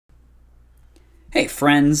Hey,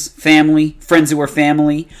 friends, family, friends who are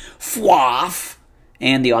family, fwaff,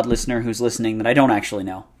 and the odd listener who's listening that I don't actually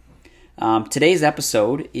know. Today's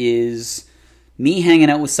episode is me hanging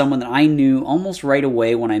out with someone that I knew almost right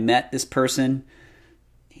away when I met this person.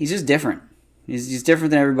 He's just different. He's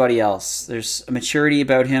different than everybody else. There's a maturity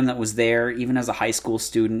about him that was there even as a high school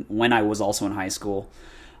student when I was also in high school.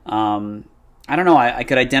 I don't know. I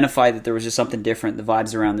could identify that there was just something different. The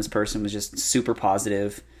vibes around this person was just super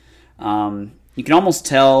positive. You can almost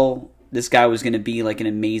tell this guy was going to be like an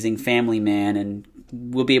amazing family man and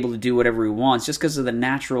will be able to do whatever he wants just because of the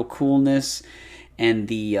natural coolness and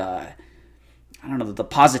the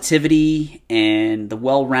positivity and the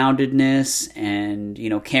well-roundedness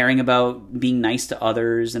and, caring about being nice to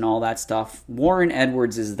others and all that stuff. Warren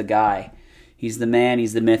Edwards is the guy. He's the man,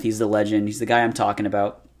 he's the myth, he's the legend. He's the guy I'm talking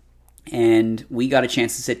about. And we got a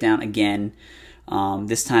chance to sit down again.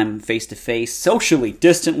 This time face-to-face, socially,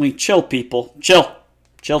 distantly, chill, people. Chill.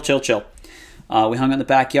 We hung out in the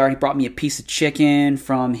backyard. He brought me a piece of chicken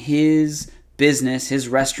from his business, his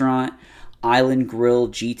restaurant, Island Grill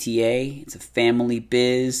GTA. It's a family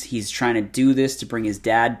biz. He's trying to do this to bring his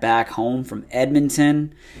dad back home from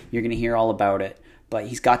Edmonton. You're going to hear all about it. But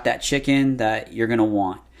he's got that chicken that you're going to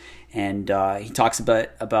want. And he talks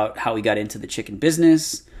about how he got into the chicken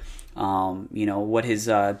business. What his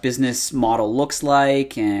business model looks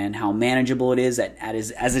like and how manageable it is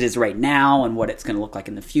as it is right now and what it's going to look like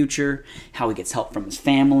in the future, how he gets help from his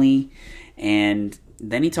family. And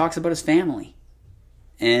then he talks about his family.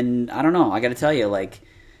 And I don't know, I got to tell you,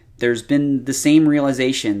 there's been the same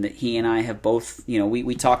realization that he and I have both,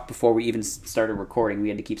 we talked before we even started recording. We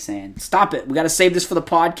had to keep saying, stop it, we got to save this for the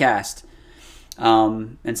podcast.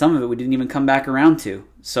 And some of it we didn't even come back around to.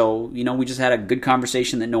 So, we just had a good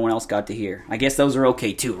conversation that no one else got to hear. I guess those are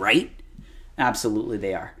okay too, right? Absolutely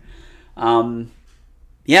they are. Warren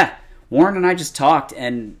and I just talked,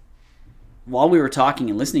 and while we were talking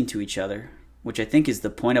and listening to each other, which I think is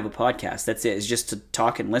the point of a podcast, that's it, is just to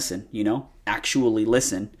talk and listen, actually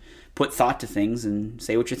listen, put thought to things and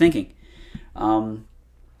say what you're thinking. I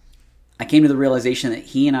came to the realization that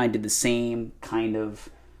he and I did the same kind of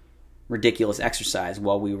ridiculous exercise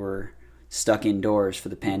while we were stuck indoors for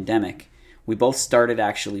the pandemic. We both started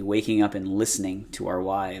actually waking up and listening to our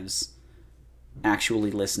wives,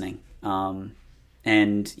 actually listening.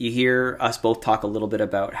 And you hear us both talk a little bit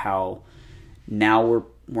about how now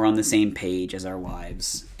we're on the same page as our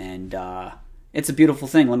wives, and it's a beautiful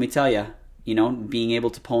thing. Let me tell you, being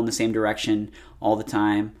able to pull in the same direction all the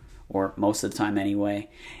time, or most of the time anyway,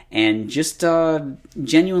 and just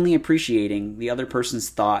genuinely appreciating the other person's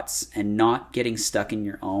thoughts and not getting stuck in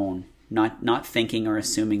your own, not thinking or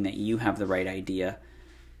assuming that you have the right idea,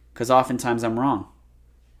 because oftentimes I'm wrong.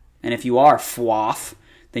 And if you are fwaff,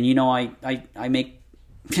 then I make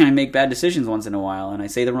bad decisions once in a while, and I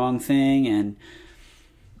say the wrong thing,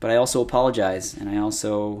 but I also apologize, and I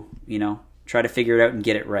also try to figure it out and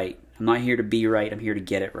get it right. I'm not here to be right, I'm here to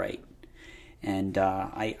get it right. And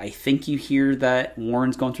I think you hear that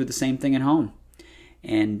Warren's going through the same thing at home.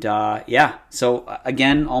 And so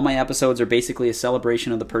again, all my episodes are basically a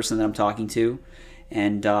celebration of the person that I'm talking to.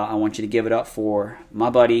 And I want you to give it up for my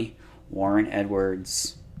buddy, Warren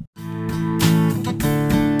Edwards.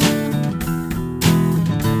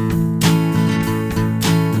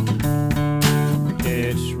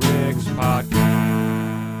 It's Rick's Podcast.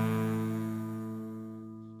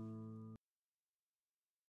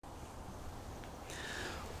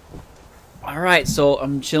 All right, so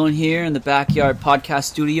I'm chilling here in the backyard podcast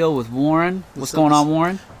studio with Warren. What's going on,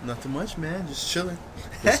 Warren? Nothing much, man. Just chilling.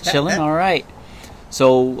 Just chilling? All right.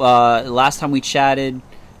 So last time we chatted,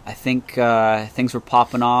 I think things were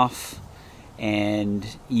popping off, and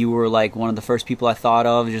you were like one of the first people I thought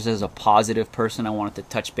of just as a positive person I wanted to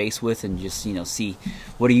touch base with and just, see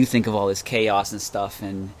what do you think of all this chaos and stuff.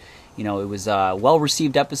 And it was a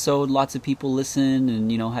well-received episode. Lots of people listened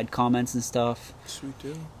and, had comments and stuff. Sweet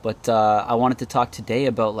deal. But I wanted to talk today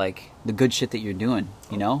about, the good shit that you're doing,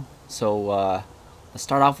 So let's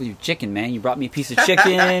start off with your chicken, man. You brought me a piece of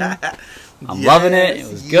chicken. I'm loving it. It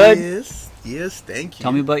was good. Yes, thank you.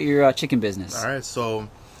 Tell me about your chicken business. All right, so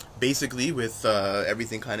basically with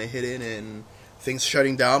everything kind of hidden and things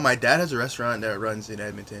shutting down, my dad has a restaurant that runs in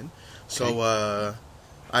Edmonton. So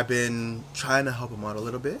I've been trying to help him out a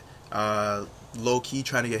little bit. Low-key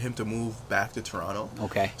trying to get him to move back to Toronto.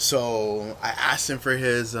 Okay. So I asked him for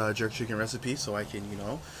his jerk chicken recipe so I can,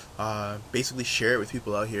 basically share it with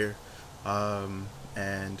people out here.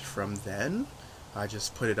 And from then, I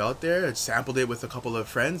just put it out there. I sampled it with a couple of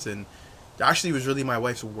friends, and actually it was really my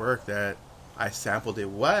wife's work that I sampled it.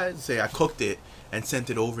 I cooked it and sent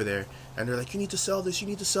it over there. And they're like, you need to sell this.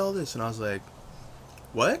 And I was like,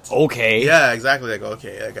 what? Okay. Yeah, exactly. Like,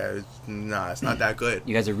 okay, that guy, nah, it's not that good.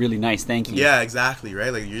 You guys are really nice. Thank you. Yeah, exactly,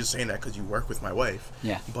 right? Like, you're just saying that because you work with my wife.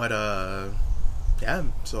 Yeah. But, yeah,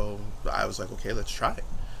 so I was like, okay, let's try it.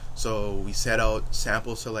 So we set out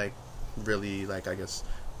samples to, like, really, like, I guess,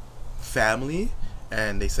 family,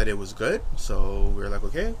 and they said it was good. So we were like,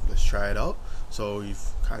 okay, let's try it out. So we've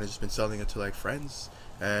kind of just been selling it to, like, friends,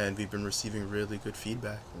 and we've been receiving really good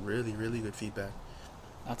feedback. Really, really good feedback.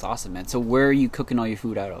 That's awesome, man. So where are you cooking all your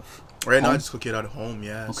food out of? Right now, Home? I just cook it at home,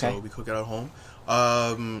 yeah. Okay. So we cook it at home.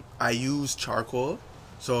 I use charcoal,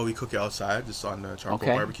 so we cook it outside, just on the charcoal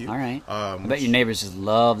Okay. barbecue. All right. I bet which your neighbors just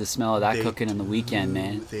love the smell of that they cooking on the weekend, do,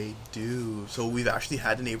 man. They do. So we've actually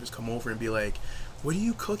had the neighbors come over and be like, what are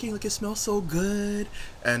you cooking? Like, it smells so good.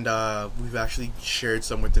 And we've actually shared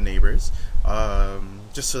some with the neighbors,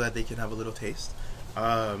 just so that they can have a little taste.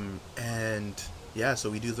 And yeah, so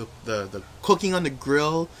we do the cooking on the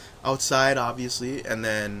grill outside, obviously, and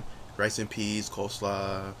then rice and peas,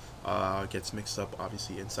 coleslaw gets mixed up,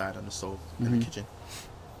 obviously, inside on the stove in the kitchen.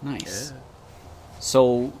 Nice. Yeah.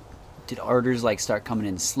 So, did orders like start coming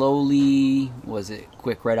in slowly? Was it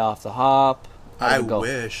quick right off the hop? How'd I it go?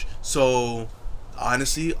 wish. So,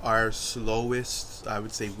 honestly, our slowest, I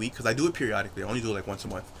would say, week, because I do it periodically. I only do it like once a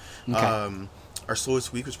month. Okay. Our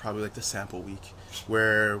slowest week was probably like the sample week,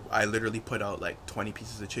 where I literally put out like 20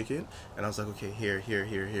 pieces of chicken, and I was like, okay, here.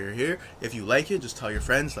 If you like it, just tell your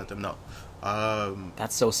friends, let them know.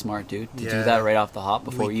 That's so smart, dude. To do Yeah. that right off the hop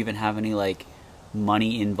before We- you even have any like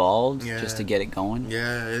money involved, just to Yeah. get it going. Yeah,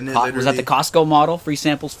 and it Was that the literally- Costco model? Free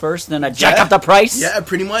samples first, then I jack up the price? Yeah,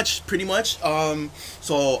 pretty much.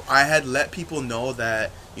 So I had let people know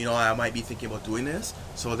that, you know, I might be thinking about doing this.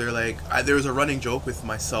 So they're like, there was a running joke with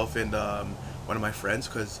myself and one of my friends,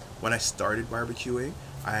 because when I started barbecuing,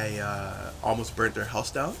 I almost burnt their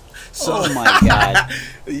house down. So, Oh my god.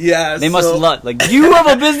 yeah, They must love, like, you have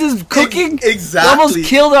a business cooking? Exactly. You almost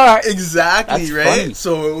killed our... Exactly, That's right? funny.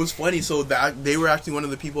 So it was funny. So that they were actually one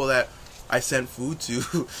of the people that I sent food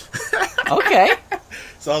to. Okay.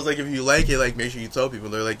 So I was like, if you like it, like, make sure you tell people.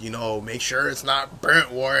 They're like, you know, make sure it's not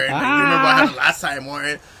burnt, Warren. Like, you remember what happened last time,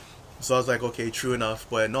 Warren? So I was like, okay, true enough.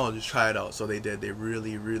 But no, just try it out. So they did. They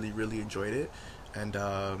really, really, really enjoyed it. And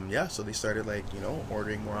yeah, so they started, like, you know,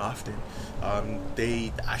 ordering more often.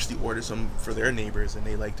 They actually ordered some for their neighbors, and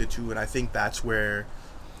they liked it too. And I think that's where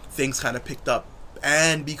things kind of picked up.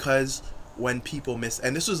 And because when people miss,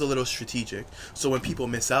 and this was a little strategic, so when people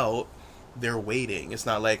miss out, they're waiting. It's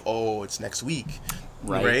not like, oh, it's next week.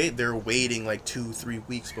 Right? They're waiting like 2-3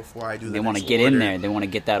 weeks before I do the They want to next get order. in there. They want to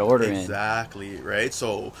get that order in. Exactly, right?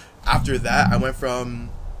 So after that, I went from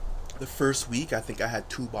the first week, I think I had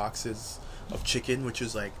 2 boxes of chicken, which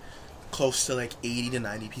is like close to like 80 to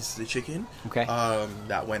 90 pieces of chicken. Okay.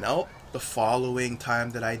 That went out. The following time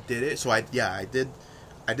that I did it, so I did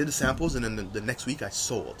the samples, and then the next week I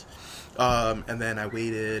sold. And then I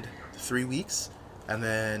waited 3 weeks, and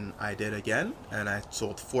then I did again, and I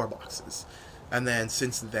sold 4 boxes. And then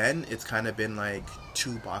since then, it's kind of been like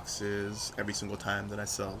 2 boxes every single time that I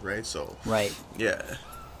sell, right? So Right. yeah.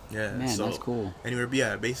 Man, so that's cool.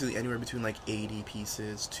 basically anywhere between like 80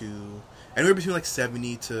 pieces to anywhere between like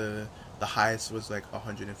 70 to the highest was like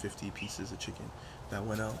 150 pieces of chicken that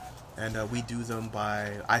went out. And we do them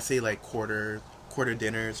by, I say, like quarter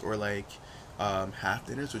dinners, or like half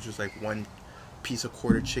dinners, which is like 1 piece of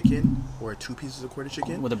quarter chicken or 2 pieces of quarter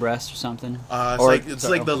chicken. With a breast or something? It's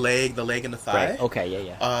like the leg and the thigh. Right. Okay,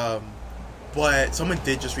 yeah. But someone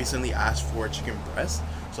did just recently ask for chicken breast,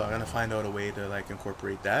 so I'm gonna find out a way to like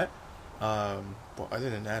incorporate that. But other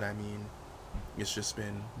than that, I mean, it's just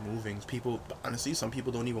been moving. People, honestly, some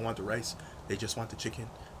people don't even want the rice; they just want the chicken.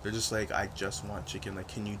 They're just like, I just want chicken. Like,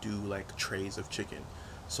 can you do like trays of chicken?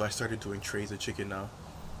 So I started doing trays of chicken now.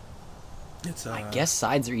 It's I guess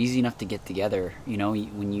sides are easy enough to get together. You know,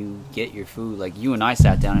 when you get your food, like you and I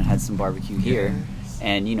sat down and had some barbecue here,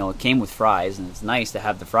 and you know it came with fries, and it's nice to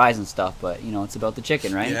have the fries and stuff. But you know, it's about the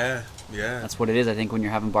chicken, right? Yeah. That's what it is. I think when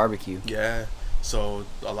you're having barbecue. Yeah. So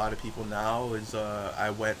a lot of people now is I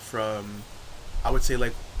went from, I would say,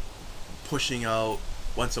 like pushing out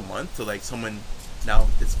once a month to like someone now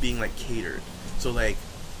it's being like catered. So like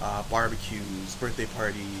barbecues, birthday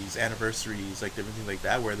parties, anniversaries, like different things like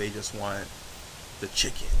that, where they just want the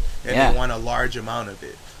chicken and they want a large amount of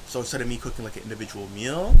it. So instead of me cooking like an individual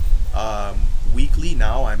meal, weekly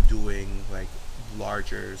now I'm doing like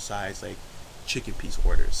larger size like chicken piece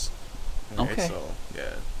orders. Right? Okay. So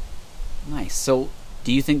yeah. Nice. So,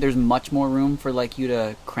 do you think there's much more room for like you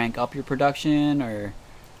to crank up your production, or?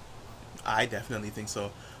 I definitely think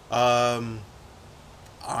so.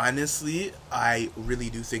 Honestly, I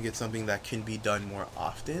really do think it's something that can be done more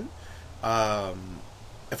often.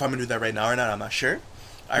 if I'm gonna do that right now or not, I'm not sure.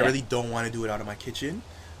 I Yeah. really don't want to do it out of my kitchen.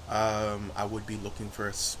 I would be looking for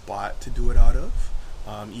a spot to do it out of,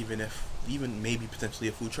 even maybe potentially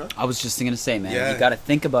a food truck. I was just gonna say, man, Yeah. you got to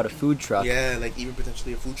think about a food truck. Yeah, like even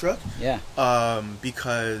potentially a food truck. Yeah.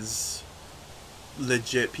 Because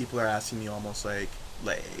legit people are asking me almost like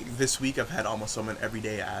this week I've had almost someone every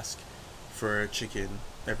day ask for chicken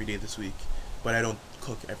every day this week, but I don't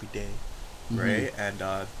cook every day, right? And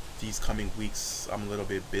these coming weeks I'm a little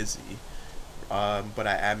bit busy. But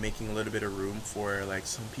I am making a little bit of room for like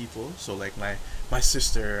some people. So like my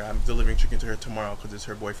sister, I'm delivering chicken to her tomorrow because it's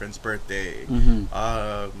her boyfriend's birthday. And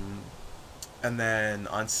then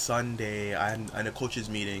on Sunday I'm in a coaches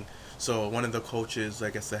meeting. So one of the coaches, I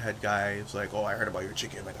guess the head guy, is like, "Oh, I heard about your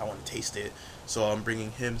chicken. Like I want to taste it." So I'm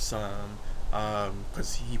bringing him some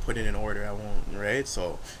because he put in an order. I won't, right?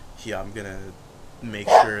 So I'm gonna make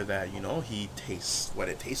sure that he tastes what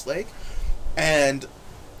it tastes like, and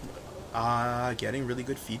getting really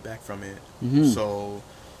good feedback from it. So,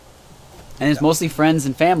 and it's mostly friends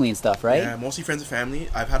and family and stuff, right? Yeah, mostly friends and family.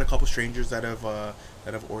 I've had a couple strangers that have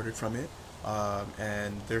ordered from it,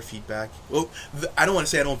 and their feedback. Well, I don't want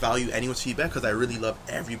to say I don't value anyone's feedback because I really love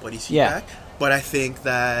everybody's feedback. Yeah. But I think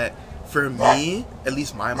that for me, at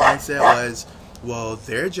least my mindset was, well,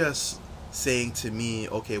 they're just saying to me,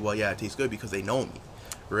 okay, well, yeah, it tastes good because they know me.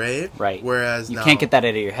 Right? Whereas you now, can't get that out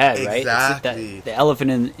of your head, right? Exactly. The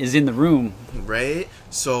elephant is in the room. Right?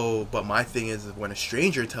 So, but my thing is when a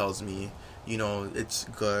stranger tells me, it's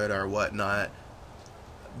good or whatnot,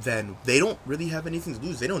 then they don't really have anything to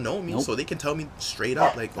lose. They don't know me, Nope. so they can tell me straight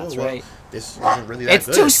up, like, That's oh, well, right. this isn't really that It's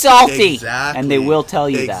good. too salty. Exactly. And they will tell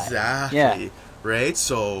you that. Exactly. Yeah. Right?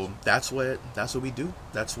 So, that's what we do.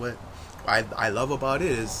 That's what I love about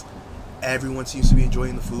it is everyone seems to be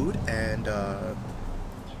enjoying the food, and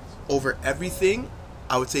over everything,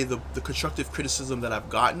 I would say the constructive criticism that I've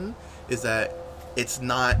gotten is that it's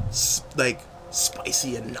not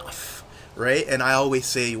spicy enough, right? And I always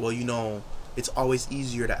say, well, it's always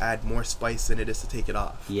easier to add more spice than it is to take it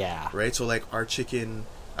off. Yeah. Right? So like our chicken,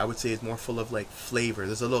 I would say, is more full of like flavor.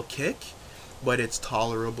 There's a little kick, but it's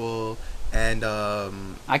tolerable, and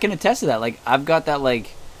I can attest to that. Like I've got that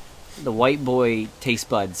the white boy taste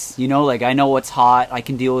buds. Like I know what's hot. I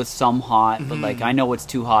can deal with some hot, but like I know what's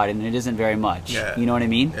too hot, and it isn't very much. Yeah. You know what I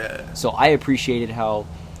mean? Yeah. So I appreciated how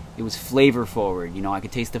it was flavor forward. I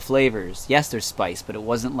could taste the flavors. Yes, there's spice, but it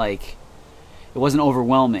wasn't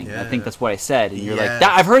overwhelming. Yeah. I think that's what I said. And you're Yes. like,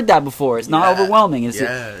 I've heard that before. It's not Yeah. overwhelming.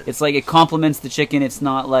 Yeah. It's like it complements the chicken. It's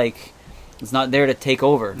not it's not there to take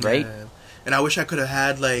over, right? Yeah. And I wish I could have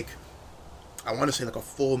had I want to say a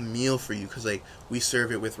full meal for you, because we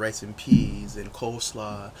serve it with rice and peas and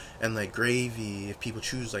coleslaw and gravy if people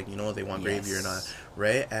choose they want gravy or not,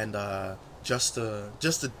 right? And just the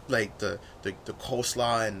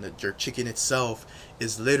coleslaw and the jerk chicken itself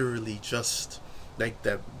is literally just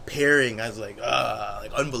the pairing as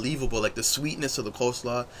unbelievable. The sweetness of the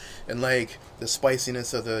coleslaw and the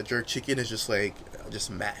spiciness of the jerk chicken is just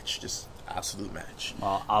absolute match.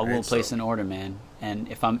 Well, I will place an order, man. And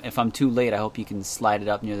if I'm too late, I hope you can slide it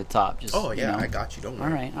up near the top. Just, I got you. Don't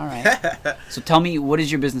worry. All right. So tell me, what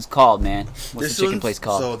is your business called, man? What's the chicken place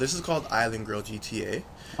called? So this is called Island Grill GTA.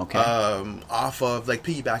 Okay. Off of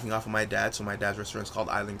piggybacking off of my dad. So my dad's restaurant is called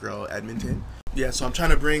Island Grill Edmonton. Yeah. So I'm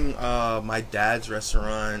trying to bring my dad's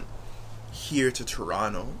restaurant here to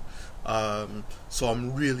Toronto. So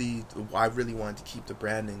I really wanted to keep the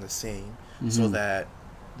branding the same, so that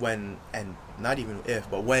when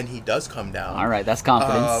he does come down, all right, that's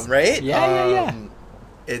confidence, right? Yeah.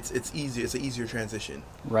 It's easy. It's an easier transition,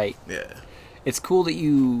 right? Yeah. It's cool that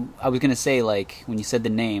I was gonna say when you said the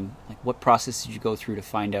name, what process did you go through to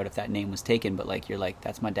find out if that name was taken? But you're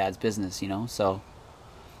that's my dad's business, so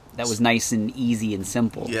that was nice and easy and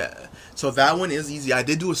simple. Yeah. So that one is easy. I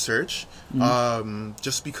did do a search,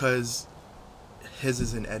 just because his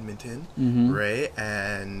is in Edmonton, right?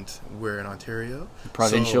 And we're in Ontario.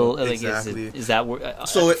 Provincial, so, exactly. Is that where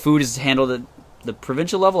so food is handled at the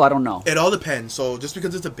provincial level? I don't know. It all depends. So just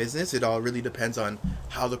because it's a business, it all really depends on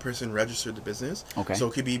how the person registered the business. Okay. So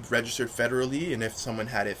it could be registered federally, and if someone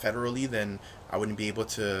had it federally, then I wouldn't be able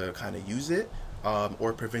to kind of use it,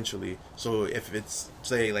 or provincially. So if it's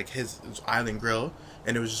say his Island Grill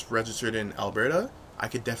and it was just registered in Alberta, I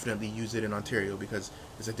could definitely use it in Ontario because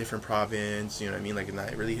it's a different province, you know what I mean?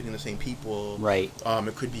 Not really hitting the same people. Right.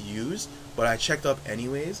 It could be used, but I checked up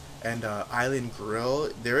anyways, and Island Grill,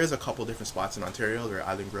 there is a couple different spots in Ontario where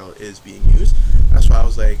Island Grill is being used. That's why I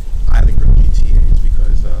was like, Island Grill GTA is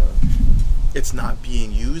because it's not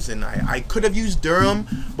being used, and I could have used Durham,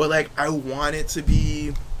 but I want it to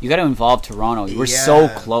be You got to involve Toronto. We're so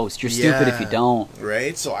Yeah. close. You're stupid if you don't.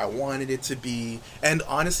 Right? So I wanted it to be, and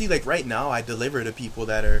honestly, like right now, I deliver to people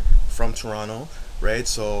that are from Toronto, right?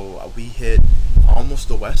 So we hit almost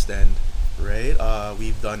the West End, right?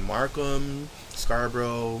 We've done Markham,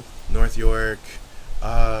 Scarborough, North York,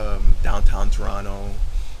 downtown Toronto.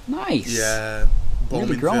 Nice. Yeah,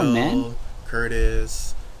 Really Bowmanville, growing, man.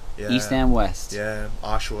 Curtis. Yeah. East and West. Yeah,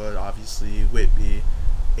 Oshawa, obviously, Whitby,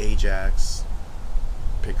 Ajax,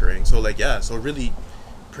 Pickering. So like, yeah, so really,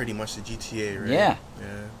 pretty much the GTA, right? Yeah.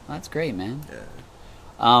 Yeah. That's great, man.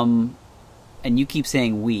 Yeah. And you keep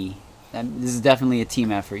saying we. This is definitely a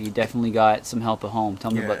team effort. You definitely got some help at home.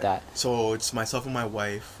 Tell me about that. So it's myself and my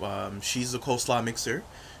wife. She's the coleslaw mixer.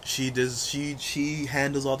 She does. She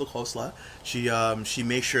handles all the coleslaw. She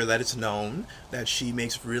makes sure that it's known that she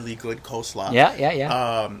makes really good coleslaw.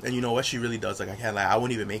 Yeah. And you know what? She really does. Like I can't lie. I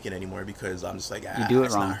won't even make it anymore because I'm just like, You do it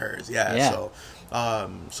it's wrong. not hers. Yeah. Yeah.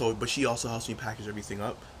 But she also helps me package everything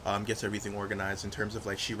up. Gets everything organized in terms of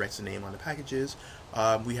like she writes the name on the packages.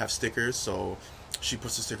 We have stickers, so she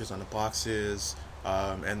puts the stickers on the boxes.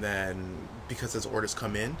 And then because as orders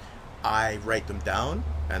come in, I write them down,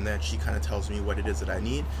 and then she kind of tells me what it is that I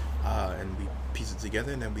need, and we piece it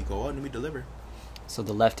together, and then we go out and we deliver. So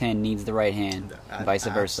the left hand needs the right hand, and vice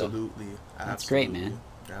versa. Absolutely. That's great, man.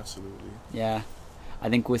 Absolutely. Yeah. I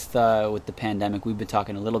think with the pandemic, we've been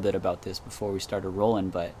talking a little bit about this before we started rolling,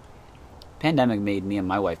 but pandemic made me and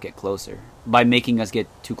my wife get closer by making us get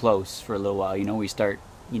too close for a little while. You know, we start,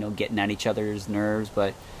 getting at each other's nerves,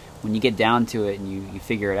 but when you get down to it and you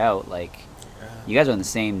figure it out, like, you guys are on the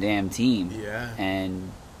same damn team. Yeah.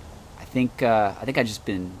 And I think I just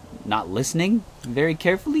been not listening very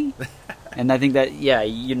carefully. And I think that,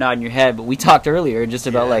 you're nodding your head, but we talked earlier just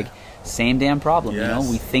about like same damn problem. Yes.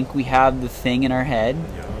 We think we have the thing in our head,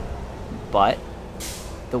 Yeah. but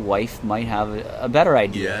the wife might have a better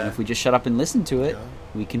idea. Yeah. And if we just shut up and listen to it,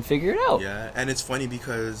 we can figure it out. Yeah, and it's funny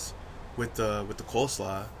because with the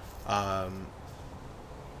coleslaw,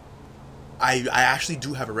 I actually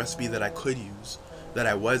do have a recipe that I could use. That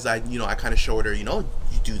I kind of showed her, you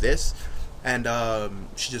do this, and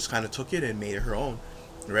she just kind of took it and made it her own,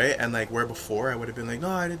 right? And like where before I would have been like, no,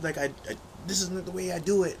 I this isn't the way I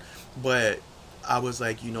do it, but I was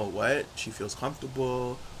like, you know what? She feels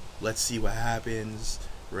comfortable. Let's see what happens,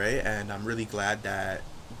 right? And I'm really glad that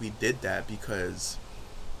we did that because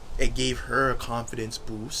it gave her a confidence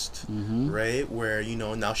boost, right? Where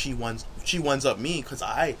now she ones up me because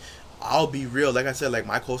I'll be real. Like I said, like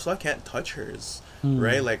my coleslaw can't touch hers,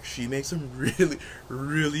 right? Like she makes some really,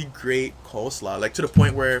 really great coleslaw. Like to the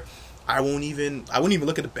point where I won't even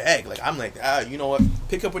look at the bag. Like I'm like, you know what?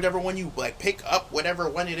 Pick up whatever one you like. Pick up whatever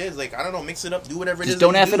one it is. Like I don't know, mix it up, do whatever it is. Just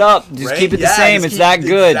don't that F you it do, up. Just right? keep it the same. It's that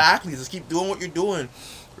good. Exactly. Just keep doing what you're doing,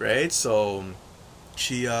 right? So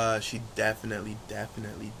she definitely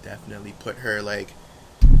put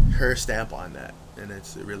her stamp on that, and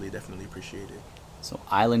it's really definitely appreciated. So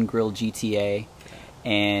Island Grill GTA,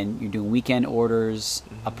 and you're doing weekend orders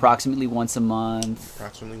approximately once a month.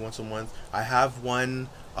 I have one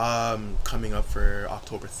coming up for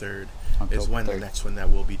October 3rd. Is when the 3rd. next one that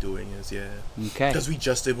we'll be doing is, Okay. because we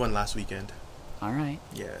just did one last weekend. All right.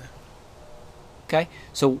 Yeah. Okay.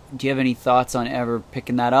 So do you have any thoughts on ever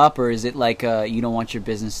picking that up, or is it like you don't want your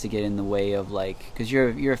business to get in the way of because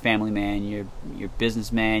you're a family man, you're a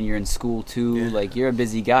businessman, you're in school too, like you're a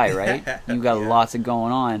busy guy, right? You got lots of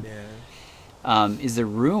going on. Yeah. Is there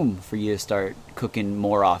room for you to start cooking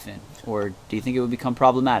more often, or do you think it would become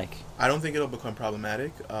problematic? I don't think it'll become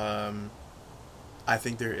problematic. I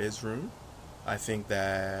think there is room. I think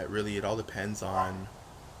that really it all depends on.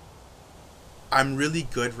 I'm really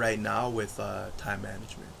good right now with time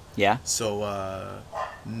management. Yeah. So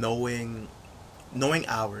knowing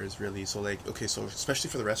hours really. So like so especially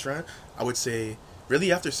for the restaurant, I would say really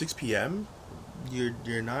after 6 p.m.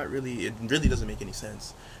 you're not really, it really doesn't make any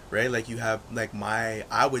sense, right? Like you have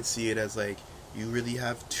I would see it as like you really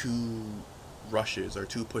have two rushes or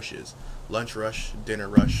two pushes. Lunch rush, dinner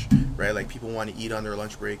rush, right? Like people want to eat on their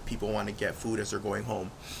lunch break, people want to get food as they're going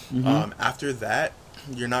home. After that,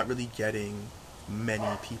 you're not really getting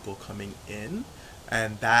many people coming in,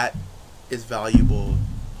 and that is valuable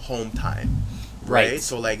home time, right?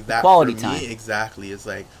 So like that quality for me, time exactly, is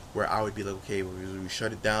like where I would be like, okay, we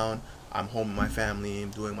shut it down, I'm home with my family, I'm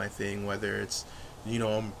doing my thing, whether it's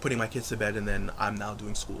I'm putting my kids to bed and then I'm now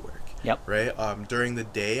doing schoolwork. Yep. Right. During the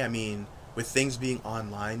day, I mean, with things being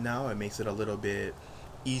online now, it makes it a little bit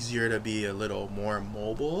easier to be a little more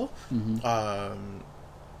mobile.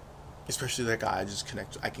 Especially like I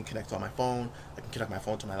can connect on my phone, I can connect my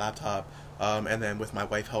phone to my laptop, and then with my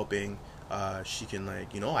wife helping, she can I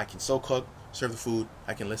can still cook, serve the food,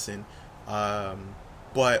 I can listen.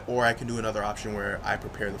 Or I can do another option where I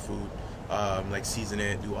prepare the food, like season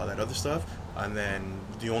it, do all that other stuff, and then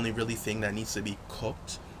the only really thing that needs to be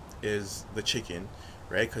cooked is the chicken,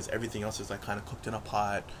 right? Because everything else is like kind of cooked in a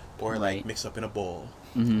pot or like Right. mixed up in a bowl,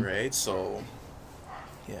 Mhm. right? So,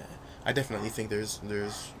 yeah, I definitely think there's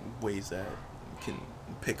ways that you can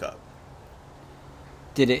pick up.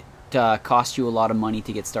 Did it cost you a lot of money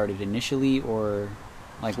to get started initially, or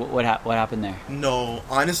like what happened there? No,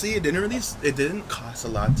 honestly, it didn't cost a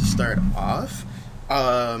lot to start off.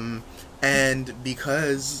 And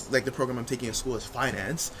because like the program I'm taking in school is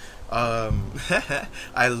finance,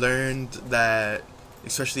 I learned that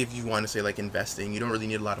especially if you want to say like investing, you don't really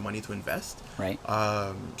need a lot of money to invest. Right.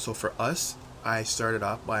 So for us, I started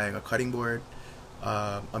off buying a cutting board,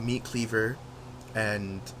 a meat cleaver,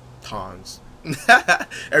 and tongs.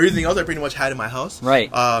 Everything else I pretty much had in my house. Right.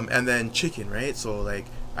 And then chicken, right? So like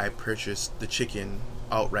I purchased the chicken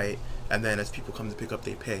outright, and then as people come to pick up,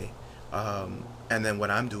 they pay. And then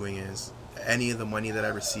what I'm doing is any of the money that I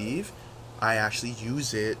receive, I actually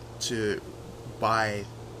use it to buy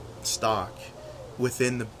stock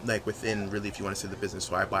within really, if you want to say the business.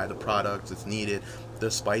 So I buy the products that's needed,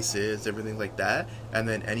 the spices, everything like that, and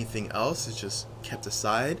then anything else is just kept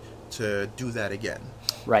aside to do that again.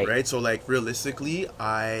 Right. So like realistically,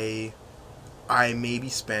 I maybe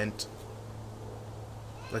spent,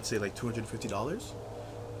 let's say like $250,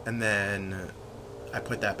 and then I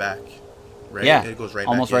put that back. Right. Yeah. It goes right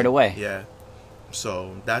almost back right in. away. Yeah.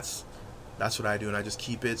 So that's what I do, and I just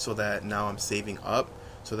keep it so that now I'm saving up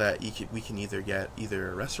so that we can either get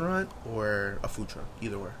either a restaurant or a food truck,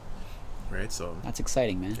 either or. Right. So That's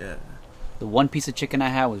exciting, man. yeah. The one piece of chicken I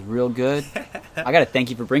had was real good. I gotta thank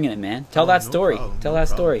you for bringing it, man. Tell that No story. problem, Tell no that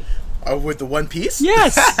problem. story. With the one piece?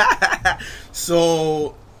 Yes.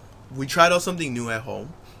 So we tried out something new at home.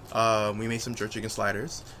 We made some jerk chicken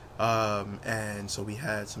sliders, and so we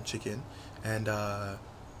had some chicken, and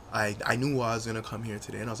I knew I was gonna come here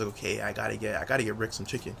today, and I was like, okay, I gotta get Rick some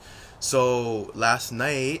chicken. So last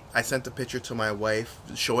night I sent a picture to my wife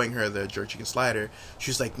showing her the jerk chicken slider. She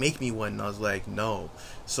was like, make me one, and I was like, no.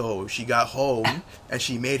 So she got home and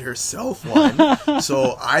she made herself one.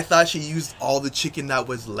 So I thought she used all the chicken that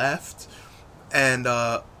was left, and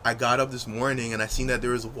I got up this morning and I seen that there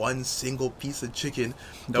was one single piece of chicken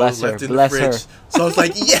that was left in the fridge. So I was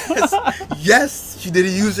like, yes, she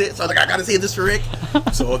didn't use it. So I was like, I gotta save this for Rick.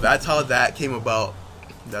 So that's how that came about.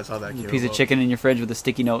 That's how that came Piece about. of chicken in your fridge with a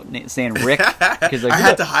sticky note saying Rick. Because I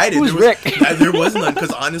had to hide it. Who's Rick? Rick? There wasn't none,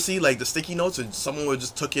 because honestly, like the sticky notes, and someone would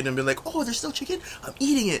just took it and be like, "Oh, there's still chicken. I'm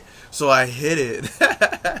eating it." So I hid it.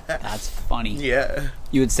 That's funny. Yeah.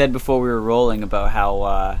 You had said before we were rolling about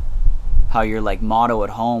how your like motto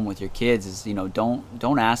at home with your kids is,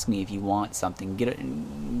 don't ask me if you want something.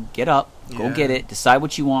 Get up, go Yeah. get it. Decide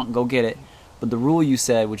what you want, go get it. But the rule you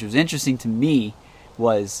said, which was interesting to me,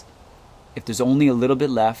 was if there's only a little bit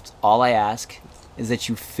left, all I ask is that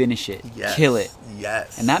you finish it, Yes. kill it.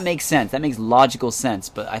 Yes. And that makes sense. That makes logical sense.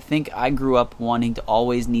 But I think I grew up wanting to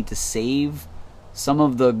always need to save some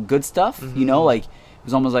of the good stuff. Like it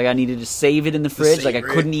was almost like I needed to save it in the fridge. Like I savor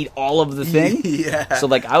it. couldn't eat all of the thing. Yeah. So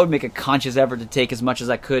like I would make a conscious effort to take as much as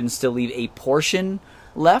I could and still leave a portion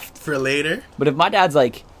left. For later. But if my dad's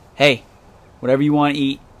like, "Hey, whatever you want to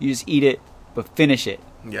eat, you just eat it, but finish it,"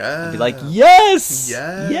 Yeah. I'd be like, "Yes,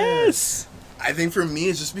 Yes. yes." I think for me,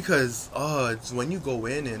 it's just because it's when you go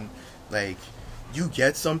in and like you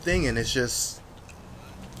get something and it's just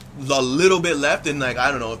a little bit left, and like I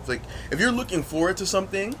don't know, it's like if you're looking forward to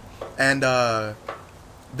something and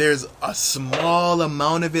there's a small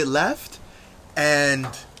amount of it left and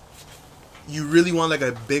you really want like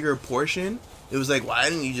a bigger portion, it was like, why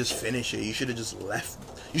didn't you just finish it? You should have just left.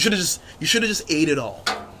 You should have just ate it all.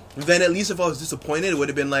 Then at least if I was disappointed, it would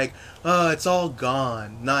have been like, it's all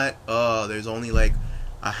gone. Not, there's only like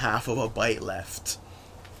a half of a bite left.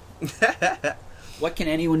 What can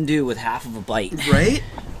anyone do with half of a bite? Right?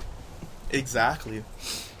 Exactly.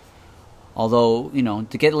 Although,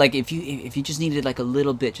 to get like if you just needed like a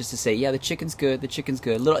little bit just to say, yeah, the chicken's good.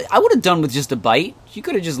 I would have done with just a bite. You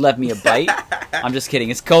could have just left me a bite. I'm just kidding.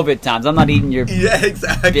 It's COVID times. I'm not eating your Yeah,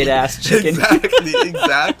 exactly. bit ass chicken.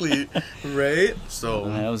 Exactly. Right? So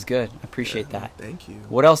That was good. I appreciate that. Thank you.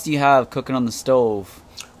 What else do you have cooking on the stove?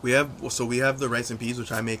 We have the rice and peas,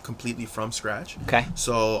 which I make completely from scratch. Okay.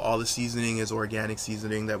 So all the seasoning is organic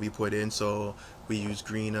seasoning that we put in. So we use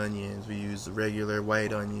green onions, we use regular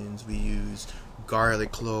white onions, we use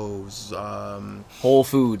garlic cloves, Whole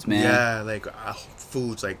Foods, man. yeah, like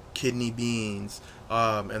foods like kidney beans,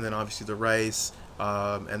 and then obviously the rice,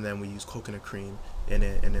 and then we use coconut cream, in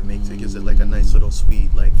it, and it gives it like a nice little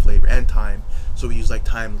sweet like flavor and thyme. So we use like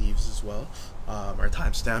thyme leaves as well, or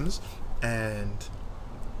thyme stems, and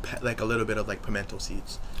like a little bit of like pimento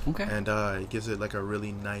seeds. Okay. And it gives it like a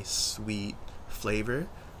really nice sweet flavor.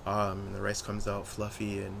 And the rice comes out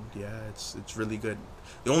fluffy, and yeah, it's really good.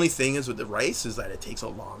 The only thing is with the rice is that it takes a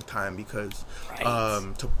long time because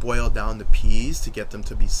to boil down the peas to get them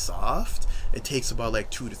to be soft, it takes about like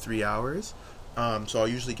 2 to 3 hours. So I'll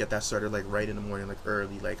usually get that started like right in the morning, like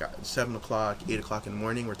early, like at 7 o'clock, 8 o'clock in the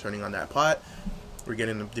morning. We're turning on that pot. We're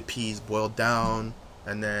getting the peas boiled down,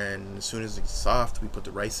 and then as soon as it's soft, we put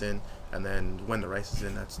the rice in, and then when the rice is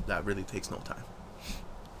in, that really takes no time.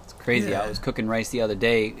 Crazy. Yeah. I was cooking rice the other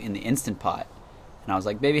day in the Instant Pot, and I was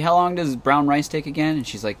like, baby, how long does brown rice take again? And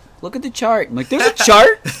she's like, look at the chart. I'm like, there's a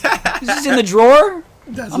chart? This is in the drawer?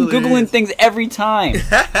 I'm Googling things every time.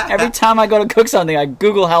 Every time I go to cook something, I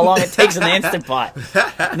Google how long it takes in the Instant Pot.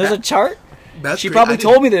 And there's a chart? She probably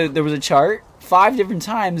told me that there was a chart 5 different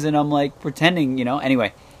times, and I'm like pretending, you know.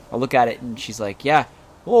 Anyway, I look at it, and she's like, yeah.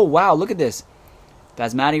 Oh, wow, look at this.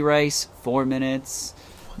 Basmati rice, 4 minutes.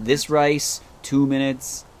 This rice, 2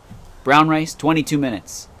 minutes. Brown rice, 22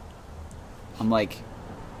 minutes. I'm like,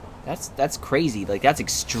 that's crazy. Like, that's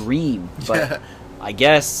extreme. But I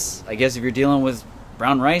guess if you're dealing with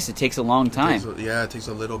brown rice, it takes a long time. It takes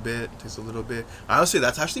a little bit. I would say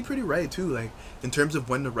that's actually pretty right too. Like in terms of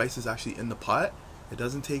when the rice is actually in the pot, it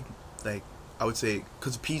doesn't take like I would say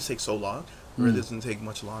because the peas take so long. It really doesn't take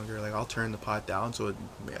much longer. Like I'll turn the pot down so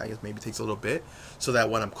I guess maybe takes a little bit so that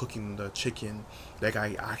when I'm cooking the chicken, like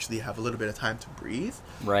I actually have a little bit of time to breathe.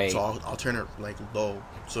 Right. So I'll turn it like low.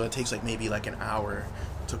 So it takes like maybe like an hour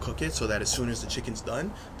to cook it so that as soon as the chicken's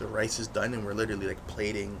done, the rice is done, and we're literally like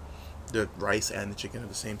plating the rice and the chicken at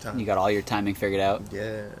the same time. You got all your timing figured out?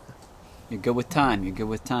 Yeah. You're good with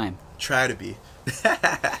time. Try to be.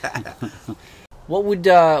 What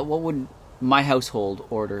would my household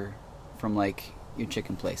order from like your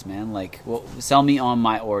chicken place, man? Like, sell me on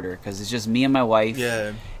my order, because it's just me and my wife.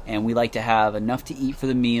 Yeah. And we like to have enough to eat for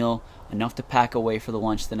the meal, enough to pack away for the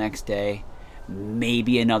lunch the next day,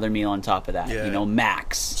 maybe another meal on top of that. Yeah. You know,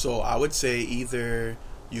 max. So I would say either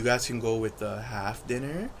you guys can go with the half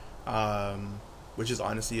dinner, which is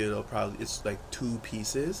honestly it's like 2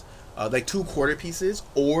 pieces, like 2 quarter pieces,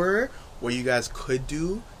 or what you guys could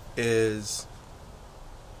do is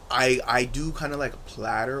I do kind of like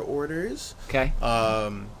platter orders. Okay.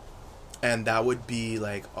 And that would be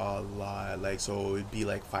like a lot, like so it would be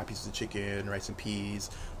like 5 pieces of chicken, rice and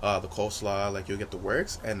peas, the coleslaw, like you'll get the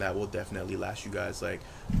works, and that will definitely last you guys like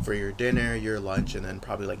for your dinner, your lunch, and then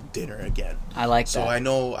probably like dinner again. I like that. So I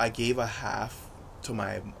know I gave a half to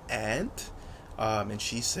my aunt, and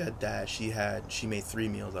she said that she made 3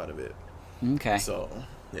 meals out of it. Okay. So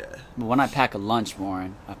yeah. But when I pack a lunch,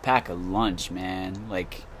 Warren, man.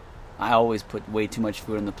 Like, I always put way too much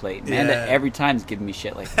food on the plate. Man, that every time is giving me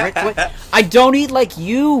shit. Like, what? I don't eat like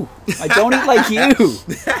you.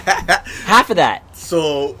 Half of that.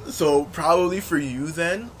 So probably for you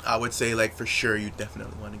then, I would say like for sure you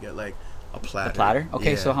definitely want to get like a platter. A platter?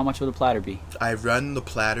 Okay, yeah. So how much would a platter be? I run the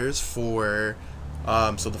platters for,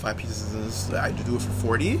 so the 5 pieces, I do it for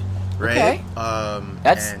 40. Right.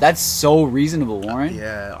 Okay. That's so reasonable, Warren.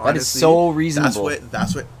 Yeah, honestly, that is so reasonable.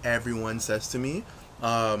 That's what everyone says to me.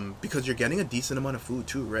 Because you're getting a decent amount of food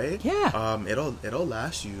too, right? Yeah. It'll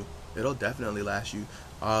last you. It'll definitely last you.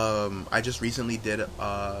 I just recently did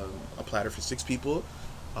a platter for 6 people.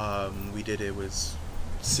 It was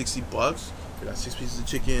 $60. They got 6 pieces of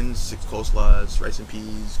chicken, 6 coleslaws, rice and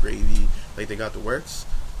peas, gravy. Like they got the works.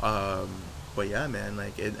 But yeah, man,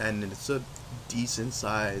 like and it's a decent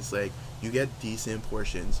size. Like you get decent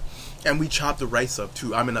portions, and we chop the rice up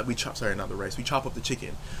too. I mean, we chop up the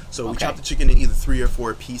chicken. So we chop the chicken in either 3 or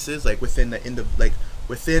 4 pieces. Like within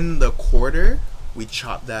the quarter, we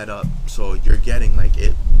chop that up. So you're getting a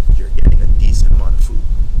decent amount of food.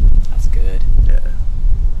 That's good. Yeah.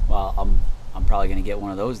 Well, I'm probably gonna get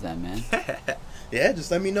one of those then, man. Yeah,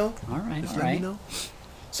 just let me know. All right. Just let me know.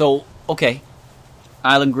 So okay.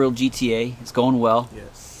 Island Grill GTA, it's going well.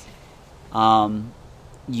 Yes.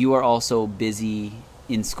 You are also busy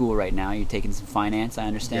in school right now. You're taking some finance, I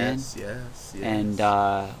understand. Yes. And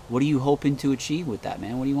what are you hoping to achieve with that,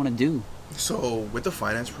 man? What do you want to do? So with the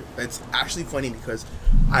finance, it's actually funny because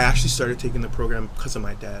I actually started taking the program because of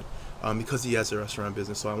my dad, because he has a restaurant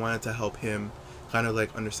business. So I wanted to help him kind of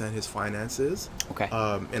like understand his finances, okay,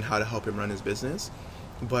 and how to help him run his business.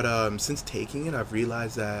 But since taking it, I've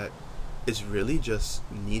realized that it's really just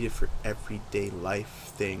needed for everyday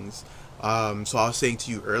life things. So I was saying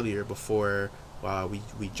to you earlier before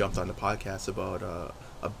we jumped on the podcast about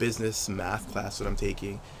a business math class that I'm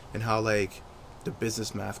taking, and how like the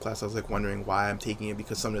business math class, I was like wondering why I'm taking it,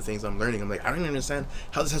 because some of the things I'm learning, I'm like, I don't even understand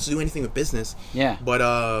how this has to do anything with business. Yeah. But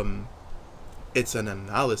it's an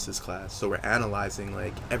analysis class, so we're analyzing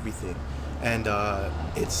like everything, and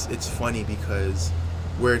it's funny because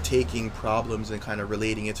we're taking problems and kind of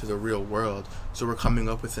relating it to the real world. So we're coming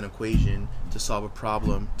up with an equation to solve a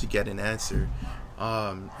problem to get an answer,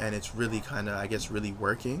 and it's really kind of, I guess, really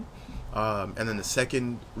working. And then the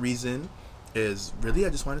second reason is really I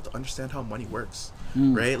just wanted to understand how money works,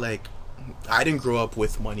 right? Like, I didn't grow up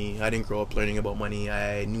with money. I didn't grow up learning about money.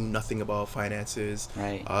 I knew nothing about finances.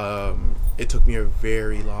 Right. It took me a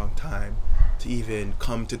very long time to even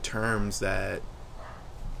come to terms that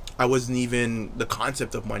I wasn't even, the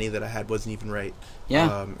concept of money that I had wasn't even right.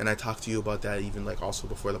 Yeah. And I talked to you about that even like also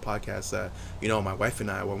before the podcast, that, you know, my wife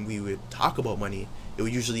and I, when we would talk about money, it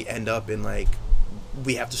would usually end up in like,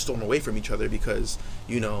 we have to storm away from each other because,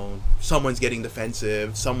 you know, someone's getting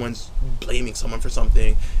defensive, someone's blaming someone for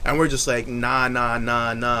something, and we're just like, nah,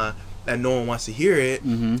 and no one wants to hear it,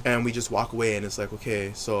 and we just walk away, and it's like,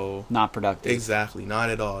 okay, so... Not productive. Exactly, not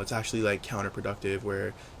at all. It's actually, like, counterproductive,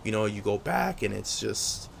 where, you know, you go back, and it's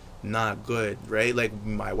just not good, right? Like,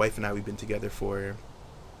 my wife and I, we've been together for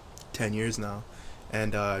 10 years now,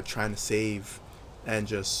 and trying to save, and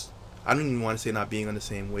just... I don't even want to say not being on the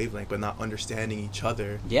same wavelength, but not understanding each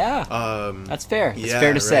other. Yeah, that's fair. It's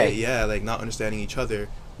fair to say. Yeah, like not understanding each other,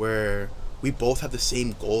 where we both have the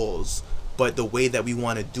same goals, but the way that we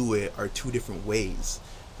want to do it are two different ways,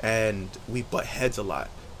 and we butt heads a lot.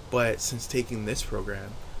 But since taking this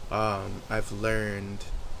program, I've learned,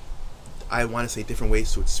 I want to say, different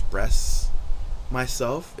ways to express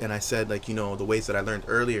myself, and I said, like, you know, the ways that I learned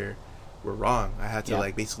earlier were wrong. I had to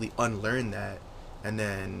like basically unlearn that and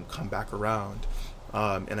then come back around.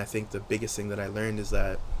 And I think the biggest thing that I learned is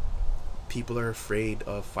that people are afraid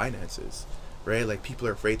of finances, right? Like, people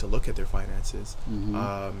are afraid to look at their finances.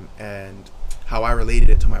 And how I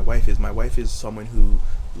related it to my wife is someone who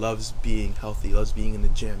loves being healthy, loves being in the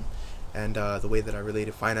gym. And the way that I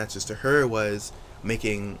related finances to her was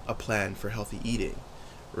making a plan for healthy eating,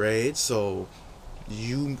 right? So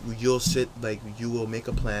you'll sit, like, you will make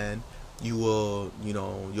a plan. You will, you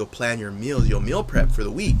know, you'll plan your meals, you'll meal prep for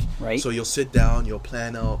the week. Right. So you'll sit down, you'll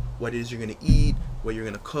plan out what it is you're going to eat, what you're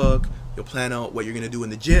going to cook, you'll plan out what you're going to do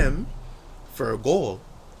in the gym for a goal,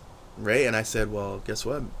 right? And I said, well, guess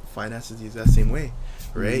what? Finance is the exact same way,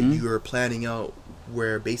 right? You're planning out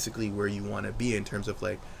where you want to be in terms of,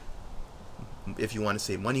 like, if you want to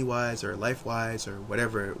say money-wise or life-wise or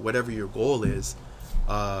whatever your goal is,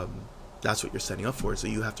 that's what you're setting up for. So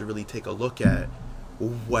you have to really take a look at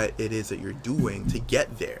what it is that you're doing to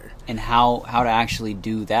get there, and how to actually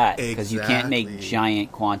do that, because you can't make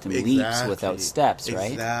giant quantum leaps without steps,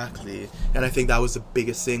 right? Exactly. And I think that was the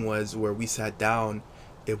biggest thing, was where we sat down.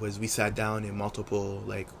 We sat down in multiple,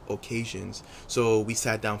 like, occasions. So we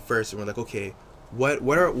sat down first and we're like, okay, what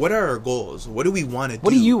are our goals? What do we want to do?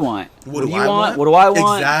 What do you want? What do I want? What do I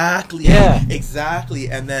want? Exactly. Yeah. Exactly.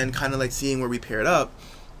 And then kind of like seeing where we paired up,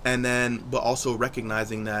 and then but also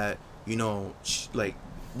recognizing that, you know, like,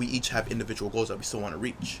 we each have individual goals that we still want to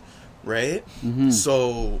reach, right?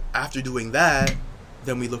 So after doing that,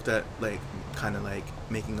 then we looked at, like, kind of like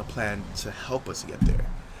making a plan to help us get there.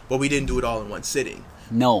 But we didn't do it all in one sitting.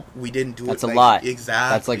 No. We didn't do That's it. a lot.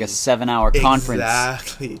 Exactly. That's like a 7-hour conference.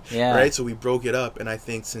 Exactly. Yeah. Right? So we broke it up, and I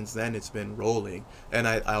think since then it's been rolling. And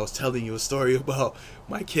I was telling you a story about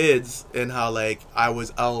my kids and how, like, I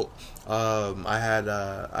was out. I had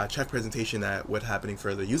a check presentation at what happening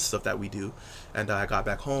for the youth stuff that we do, and I got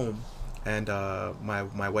back home, and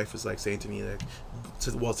my wife was like saying to me, like,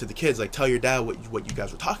 to the kids, like, tell your dad what you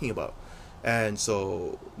guys were talking about. And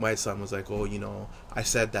so my son was like, oh, you know, I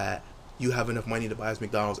said that you have enough money to buy us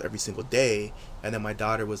McDonald's every single day. And then my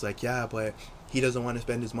daughter was like, yeah, but he doesn't want to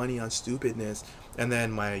spend his money on stupidness. And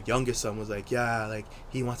then my youngest son was like, yeah, like,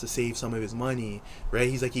 he wants to save some of his money, right?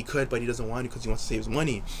 He's like, he could, but he doesn't want to because he wants to save his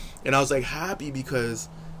money. And I was like happy because,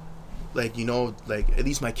 like, you know, like, at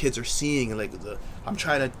least my kids are seeing, and like, I'm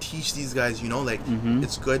trying to teach these guys, you know, like,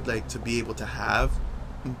 it's good, like, to be able to have,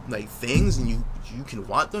 like, things, and you can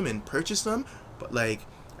want them and purchase them, but, like,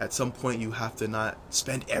 at some point you have to not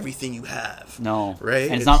spend everything you have. No. Right?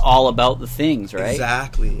 And it's not all about the things, right?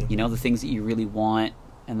 Exactly. You know, the things that you really want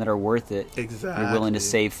and that are worth it. Exactly. You're willing to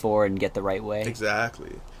save for and get the right way.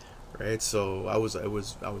 Exactly. Right? So I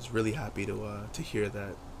was really happy to hear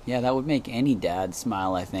that. Yeah, that would make any dad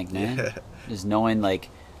smile, I think, man. Yeah. Just knowing, like,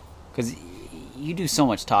 because you do so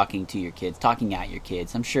much talking at your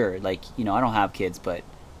kids. I'm sure, like, you know, I don't have kids, but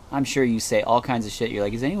I'm sure you say all kinds of shit. You're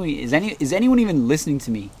like, is anyone even listening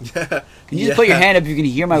to me? Yeah. Can you just put your hand up if you can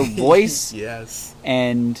hear my voice? Yes.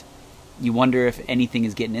 And you wonder if anything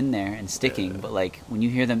is getting in there and sticking. Yeah. But like when you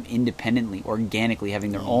hear them independently, organically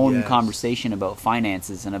having their own Yes. conversation about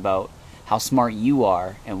finances and about how smart you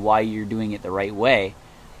are and why you're doing it the right way,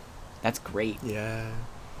 that's great. Yeah.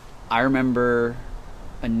 I remember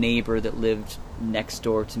a neighbor that lived next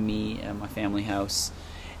door to me at my family house,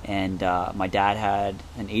 and my dad had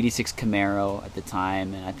an 86 Camaro at the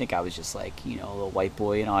time, and I think I was just like, a little white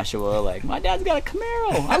boy in Oshawa, like, my dad's got a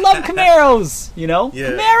Camaro, I love Camaros, Yeah.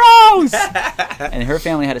 Camaros! And her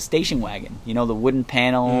family had a station wagon, the wooden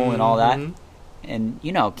panel and all that, Mhm. and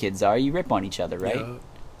you know how kids are, you rip on each other, right? Yeah.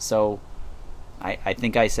 So I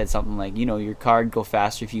think I said something like, your car would go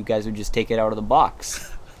faster if you guys would just take it out of the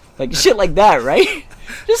box. Like, shit like that, right?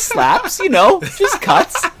 Just slaps, just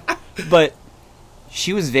cuts. But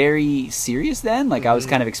she was very serious then. Like, I was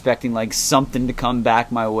kind of expecting, like, something to come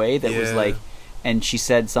back my way that was, Yeah. like... And she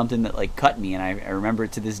said something that, like, cut me, and I remember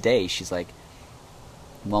it to this day. She's like,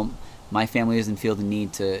 well, my family doesn't feel the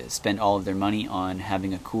need to spend all of their money on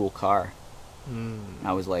having a cool car.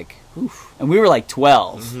 I was like, oof. And we were like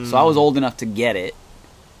 12, so I was old enough to get it.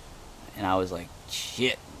 And I was like,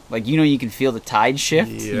 shit. Like, you can feel the tide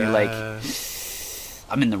shift. And you're like,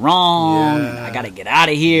 I'm in the wrong. And I got to get out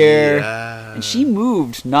of here. Yeah. And she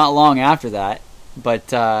moved not long after that. But,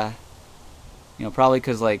 probably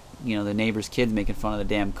because, like, the neighbor's kids making fun of the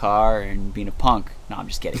damn car and being a punk. No, I'm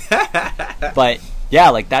just kidding. But, yeah,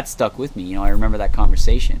 like, that stuck with me. I remember that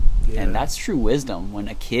conversation. Yeah. And that's true wisdom when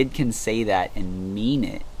a kid can say that and mean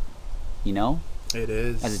it. It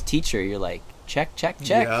is. As a teacher, you're like, check.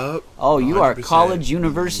 Yep. Oh, you are 100%. college,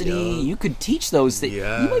 university. Yep. You could teach those things.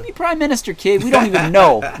 Yeah. You might be prime minister, kid. We don't even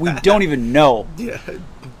know. We don't even know. Yeah,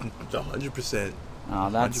 100%. Oh,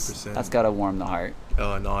 that's 100%. that's gotta warm the heart.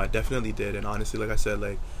 Oh no, I definitely did, and honestly, like I said,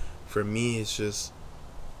 like for me, it's just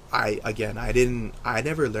I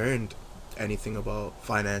never learned anything about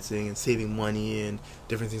financing and saving money and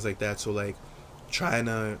different things like that. So like trying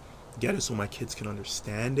to get it so my kids can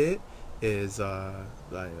understand it is I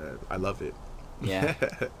love it. Yeah.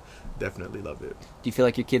 Definitely love it. Do you feel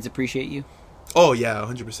like your kids appreciate you? Oh yeah,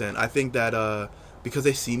 100%. I think that because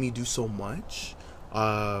they see me do so much, You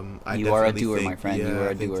are a doer, my friend. You are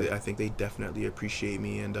a doer. I think they definitely appreciate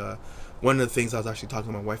me. And one of the things I was actually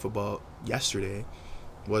talking to my wife about yesterday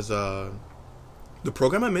was the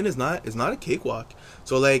program I'm in is not a cakewalk.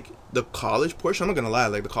 So like the college portion, I'm not gonna lie,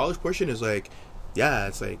 like the college portion is like, yeah,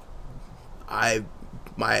 it's like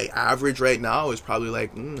my average right now is probably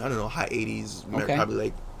like I don't know, high 80s, Okay. probably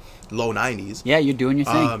like low 90s. Yeah, you're doing your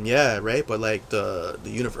thing. Yeah, right. But like the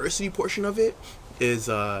university portion of it is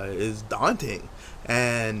daunting,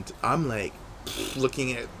 and I'm like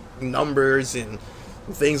looking at numbers and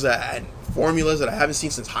things and formulas that I haven't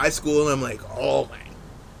seen since high school, and I'm like, oh my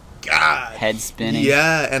god, Head spinning.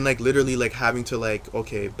 Yeah, and like literally like having to like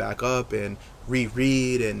back up and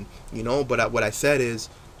reread and But what I said is,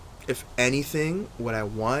 if anything, what I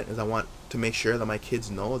want is I want to make sure that my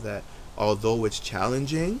kids know that although it's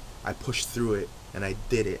challenging, I pushed through it and I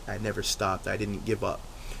did it. I never stopped. I didn't give up,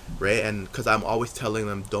 right? And because I'm always telling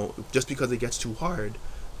them, don't, just because it gets too hard,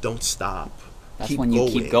 don't stop. That's when you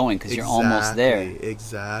keep going, because you're almost there.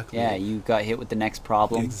 Exactly. Yeah, you got hit with the next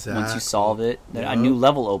problem. Once Exactly. you solve it, a Yep. new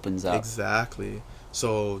level opens up. Exactly.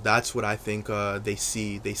 So that's what I think they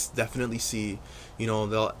see. They definitely see.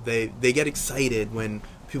 They get excited when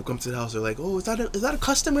people come to the house. They're like, "Oh, is that a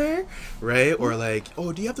customer?" Right? Or like,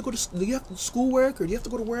 "Oh, do you have to schoolwork, or do you have to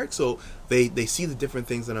go to work?" So they see the different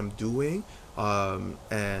things that I'm doing,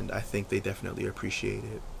 and I think they definitely appreciate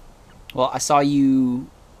it. Well, I saw you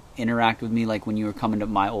interact with me like when you were coming to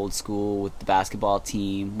my old school with the basketball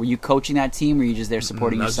team. Were you coaching that team, or were you just there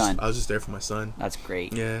supporting your son? I was just there for my son. That's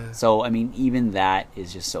great. Yeah. So, I mean, even that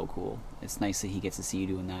is just so cool. It's nice that he gets to see you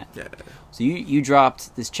doing that. Yeah. So you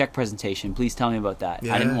dropped this check presentation. Please tell me about that.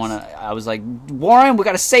 I didn't Yes. want to... I was like, Warren, we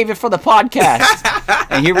got to save it for the podcast.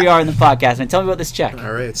 And here we are in the podcast. And tell me about this check.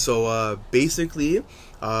 All right. So basically,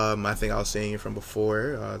 I think I was saying it from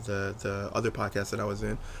before, the other podcast that I was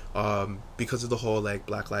in, because of the whole like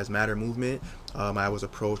Black Lives Matter movement, I was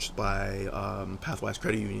approached by Pathwise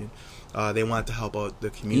Credit Union. They wanted to help out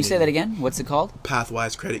the community. Can you say that again? What's it called?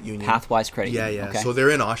 Pathwise Credit Union. Pathwise Credit Union. Yeah. Okay. So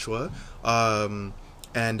they're in Oshawa,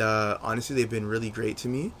 and honestly, they've been really great to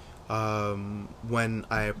me. When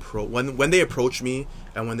they approached me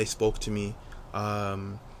and when they spoke to me,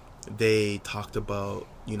 they talked about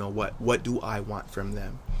what do I want from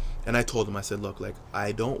them, and I told them, I said, look, like,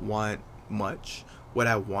 I don't want much. What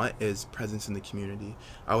I want is presence in the community.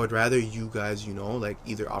 I would rather you guys, like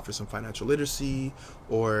either offer some financial literacy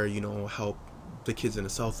or, help the kids in the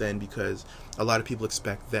South End, because a lot of people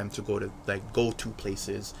expect them to go to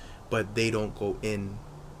places, but they don't go in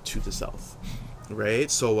to the south, right?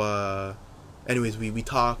 So anyways, we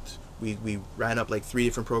talked, we ran up like 3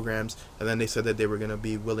 different programs, and then they said that they were gonna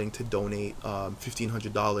be willing to donate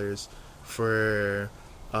 $1,500 for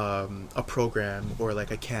a program or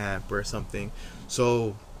like a camp or something.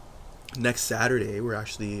 So next Saturday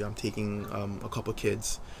I'm taking a couple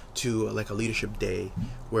kids to like a leadership day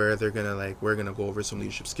where we're gonna go over some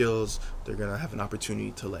leadership skills. They're gonna have an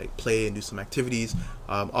opportunity to like play and do some activities,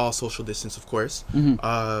 all social distance, of course.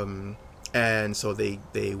 And so they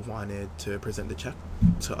wanted to present the check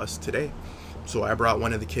to us today. So I brought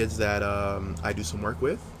one of the kids that I do some work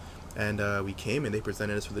with, and we came and they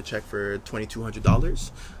presented us with a check for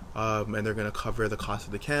 $2,200. And they're going to cover the cost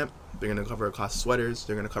of the camp. They're going to cover the cost of sweaters.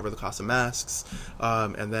 They're going to cover the cost of masks.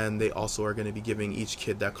 And then they also are going to be giving each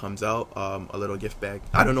kid that comes out a little gift bag.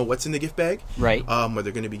 I don't know what's in the gift bag. Right. But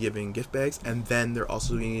they're going to be giving gift bags. And then they're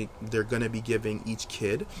going to be giving each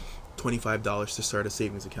kid $25 to start a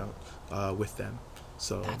savings account with them.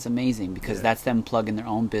 So that's amazing, because that's them plugging their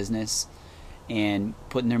own business and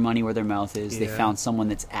putting their money where their mouth is. They found someone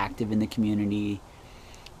that's active in the community,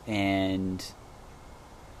 and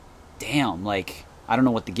damn, like, I don't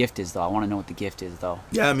know what the gift is though. I want to know what the gift is though.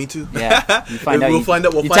 Yeah, me too. Yeah, you find out. We'll find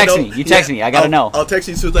out. You text me. You text me. I gotta know. I'll text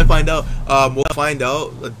you as soon as I find out. We'll find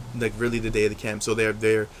out like really the day of the camp. So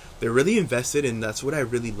they're really invested, and that's what I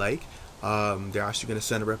really like. They're actually going to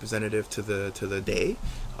send a representative to the day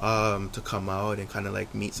to come out and kind of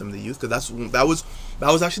like meet some of the youth, because that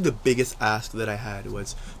was actually the biggest ask that I had,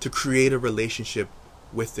 was to create a relationship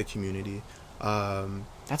with the community.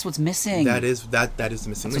 That's what's missing. That is the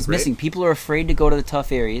missing. That's what's missing. People are afraid to go to the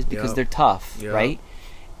tough areas because they're tough, right?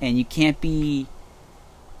 And you can't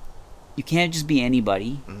just be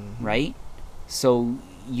anybody, right? So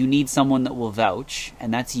you need someone that will vouch,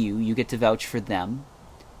 and that's you. You get to vouch for them,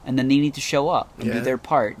 and then they need to show up and do their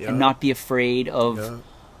part and not be afraid of,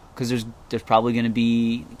 because there's probably going to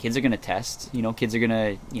be, kids are going to test. Kids are going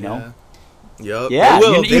to Yep. Yeah, they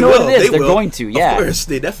will. You know what it is. They're going to. Yeah, of course,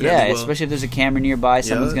 they definitely will. Especially if there's a camera nearby,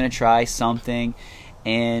 someone's going to try something,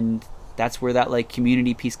 and that's where that like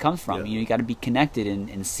community piece comes from. You got to be connected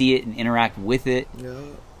and see it and interact with it.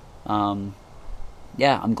 I'm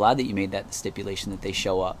glad that you made that stipulation that they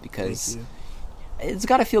show up, because it's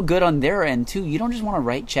got to feel good on their end too. You don't just want to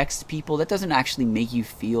write checks to people. That doesn't actually make you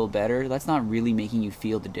feel better. That's not really making you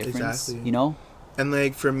feel the difference. Exactly. And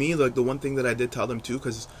like for me, like the one thing that I did tell them too,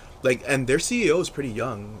 because like, and their CEO is pretty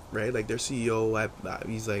young, right? Like their CEO,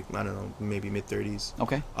 he's like, I don't know, maybe mid-30s.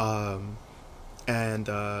 Okay. And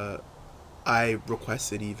I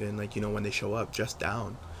requested even, like, when they show up, dress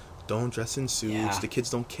down. Don't dress in suits. Yeah. The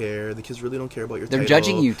kids don't care. The kids really don't care about your title. They're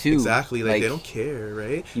judging you too. Exactly. Like they don't care,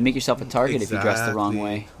 right? You make yourself a target if you dress the wrong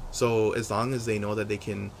way. So as long as they know that they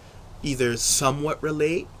can either somewhat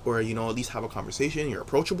relate or, at least have a conversation, you're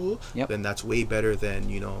approachable, then that's way better than,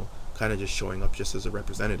 kind of just showing up just as a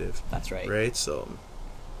representative. That's right. Right? So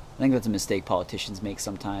I think that's a mistake politicians make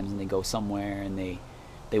sometimes, and they go somewhere and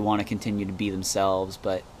they want to continue to be themselves.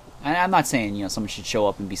 But I'm not saying, someone should show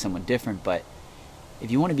up and be someone different, but if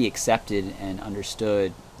you want to be accepted and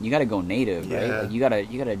understood, you got to go native, right? Like you got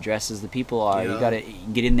to dress as the people are. You got to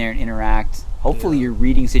get in there and interact. Hopefully you're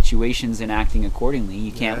reading situations and acting accordingly.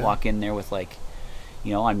 You can't walk in there with like,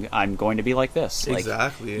 I'm going to be like this.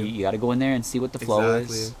 Exactly. Like, you got to go in there and see what the flow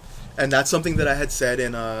is. And that's something that I had said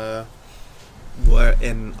in a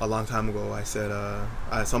long time ago. I said,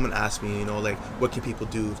 someone asked me, like, what can people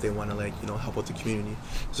do if they want to, like, help out the community?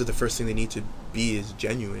 So the first thing they need to be is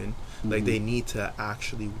genuine. Like, they need to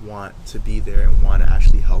actually want to be there and want to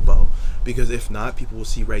actually help out. Because if not, people will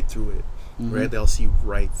see right through it, right? They'll see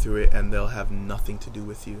right through it, and they'll have nothing to do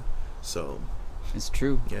with you. So it's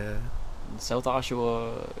true. Yeah. South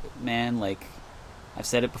Oshawa, man, like, I've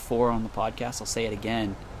said it before on the podcast, I'll say it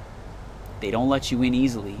again. They don't let you in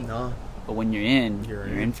easily. No. But when you're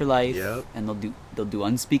in for life, and they'll do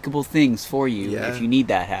unspeakable things for you if you need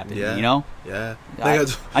that happen. Yeah.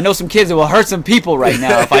 I know some kids that will hurt some people right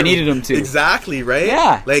now if I needed them to. Exactly, right?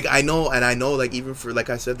 Yeah. Like I know, like even for, like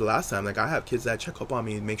I said the last time, like I have kids that check up on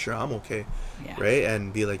me and make sure I'm okay, right?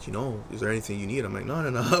 And be like, is there anything you need? I'm like, no,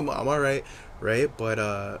 I'm all right, right?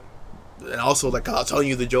 But and also, like, I'll tell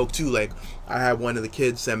you the joke too. Like, I had one of the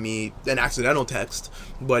kids send me an accidental text,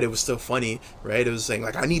 but it was still funny, right? It was saying,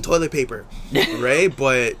 like, I need toilet paper, right?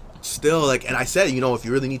 But still, like, and I said, if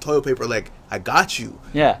you really need toilet paper, like, I got you,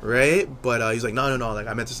 right? But he's like, no, like,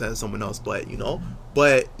 I meant to send someone else, but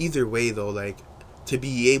but either way though, like, to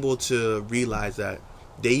be able to realize that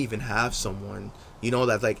they even have someone,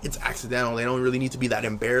 that, like, it's accidental. They don't really need to be that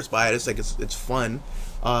embarrassed by it. It's like it's fun.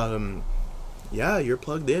 yeah, you're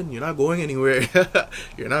plugged in. You're not going anywhere.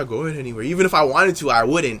 You're not going anywhere. Even if I wanted to, I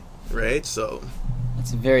wouldn't. Right? So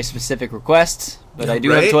That's a very specific request, but I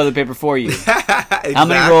do Right? have toilet paper for you. Exactly. How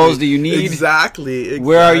many rolls do you need? Exactly.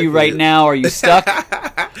 Where are you right now? Are you stuck?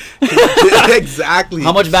 Exactly.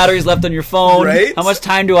 How much battery's left on your phone? Right? How much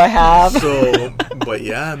time do I have? So, but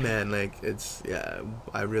yeah, man, like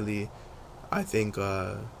I think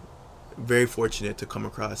very fortunate to come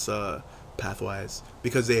across Pathwise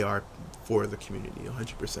because they are for the community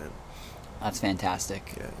 100%. That's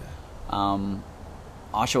fantastic. Yeah.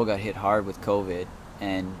 Oshawa got hit hard with COVID,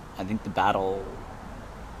 and I think the battle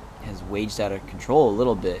has waged out of control a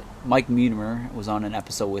little bit. Mike Mutimer was on an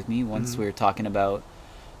episode with me once. We were talking about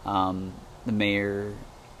the mayor,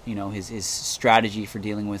 his strategy for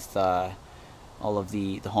dealing with all of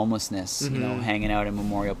the homelessness, hanging out in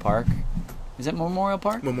Memorial Park. Is that Memorial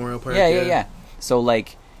Park? Memorial Park. Yeah. So,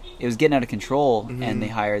 like, it was getting out of control, and they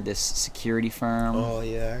hired this security firm. Oh,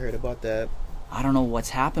 yeah, I heard about that. I don't know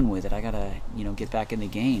what's happened with it. I gotta, get back in the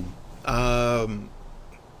game. I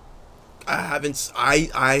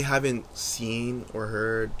haven't seen or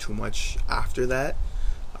heard too much after that.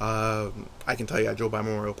 I can tell you I drove by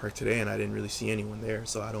Memorial Park today and I didn't really see anyone there,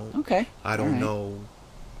 so I don't know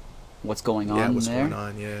what's going on. Yeah, what's there. going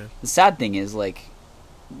on? Yeah. The sad thing is, like,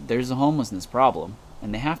 there's a homelessness problem,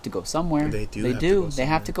 and they have to go somewhere. They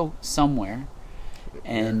have to go somewhere.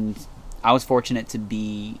 And I was fortunate to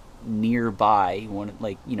be nearby. I want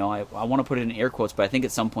to put it in air quotes, but I think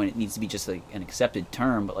at some point it needs to be just like an accepted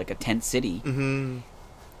term, but like a tent city on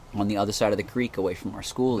the other side of the creek away from our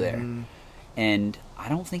school there. And I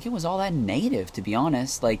don't think it was all that negative, to be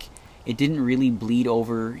honest. Like, it didn't really bleed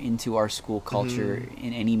over into our school culture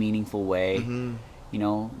in any meaningful way.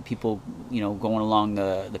 People, going along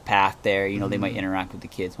the path there, they might interact with the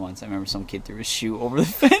kids once. I remember some kid threw a shoe over the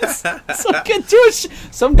fence.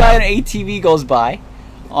 Some guy on an ATV goes by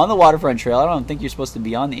on the waterfront trail. I don't think you're supposed to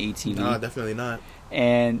be on the ATV. No, definitely not.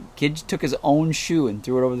 And kid took his own shoe and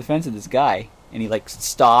threw it over the fence at this guy. And he, like,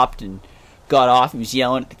 stopped and got off. He was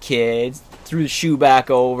yelling at the kids, threw the shoe back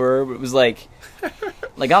over. But it was like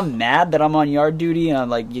I'm mad that I'm on yard duty and I'm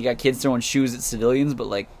like, you got kids throwing shoes at civilians, but,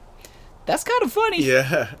 like, that's kind of funny.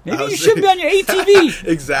 Yeah. Maybe you should be on your ATV.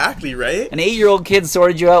 Exactly, right? An 8-year-old kid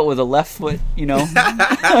sorted you out with a left foot,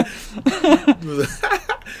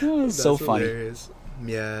 So funny. Hilarious.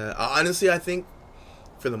 Yeah. Honestly, I think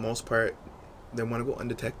for the most part, they want to go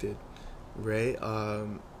undetected, right?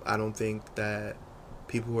 I don't think that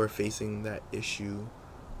people who are facing that issue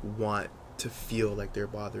want to feel like they're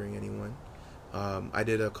bothering anyone. I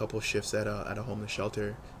did a couple shifts at a homeless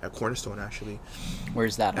shelter at Cornerstone, actually.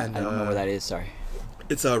 Where's that? And, I don't know where that is. Sorry.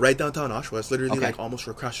 It's right downtown Oshawa. It's literally Okay. like almost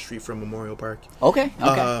across the street from Memorial Park. Okay.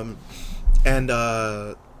 And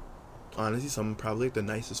honestly, some probably like the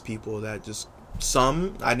nicest people that just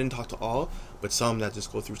some I didn't talk to all, but some that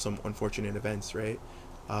just go through some unfortunate events, right?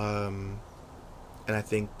 And I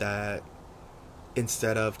think that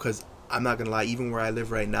instead of, because I'm not gonna lie, even where I live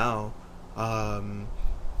right now,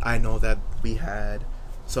 I know that we had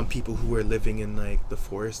some people who were living in like the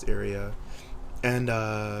forest area, and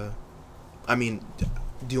I mean,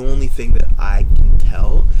 the only thing that I can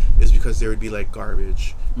tell is because there would be like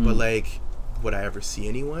garbage, but like, would I ever see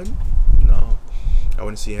anyone? No, I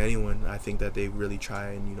wouldn't see anyone. I think that they really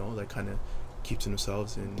try and like kind of keep to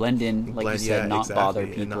themselves and blend in, like you said, not bother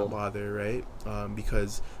people, and not bother, right?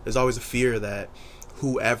 Because there's always a fear that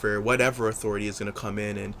whatever authority is going to come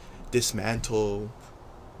in and dismantle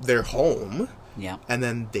their home, and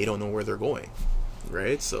then they don't know where they're going,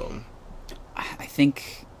 right? So I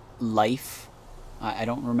think LIFE, I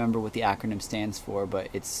don't remember what the acronym stands for, but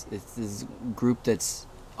it's this group that's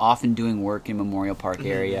often doing work in Memorial Park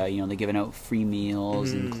area. They're giving out free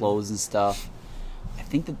meals and clothes and stuff. I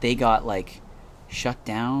think that they got like shut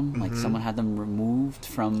down, like someone had them removed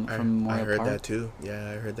from Memorial Park. I heard that too. Yeah,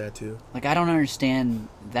 I heard that too. Like, I don't understand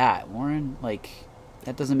that, Warren. Like,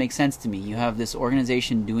 that doesn't make sense to me. You have this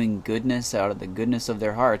organization doing goodness out of the goodness of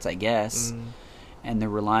their hearts, I guess, and they're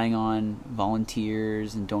relying on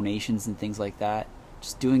volunteers and donations and things like that,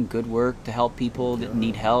 just doing good work to help people that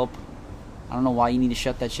need help. I don't know why you need to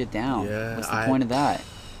shut that shit down. Yeah, what's the point of that?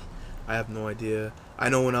 I have no idea. I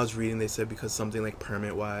know when I was reading, they said because something like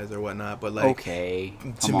permit-wise or whatnot, but like, okay,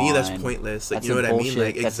 to me that's pointless. Like, that's you know what bullshit. I mean?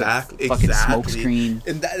 Like, that's exactly, a fucking smokescreen.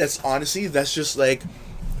 And that's honestly, that's just like,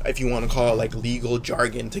 if you want to call it like legal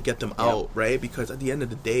jargon to get them out, right? Because at the end of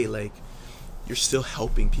the day, like, you're still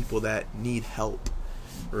helping people that need help,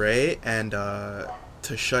 right? And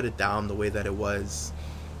to shut it down the way that it was,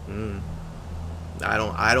 I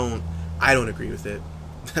don't agree with it.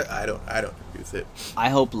 I don't agree with it. I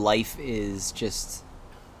hope LIFE is just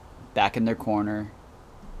back in their corner,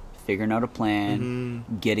 figuring out a plan,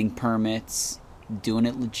 getting permits, doing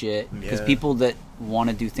it legit. Because people that want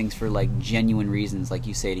to do things for like genuine reasons, like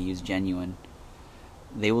you say, to use genuine,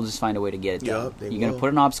 they will just find a way to get it done. You're going to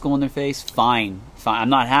put an obstacle in their face? Fine. I'm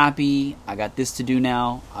not happy. I got this to do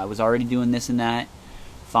now. I was already doing this and that.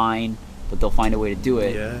 Fine. But they'll find a way to do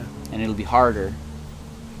it. Yeah. And it'll be harder.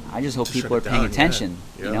 I just hope people are paying attention.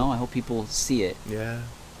 Yeah. You know, I hope people see it. Yeah.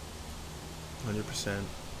 100%.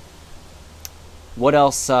 What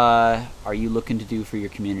else are you looking to do for your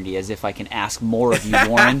community? As if I can ask more of you,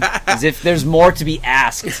 Warren. As if there's more to be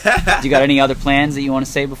asked. Do you got any other plans that you want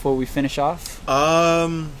to say before we finish off?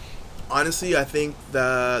 Honestly, I think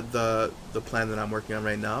the plan that I'm working on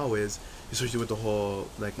right now is, especially with the whole,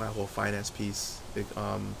 like, my whole finance piece,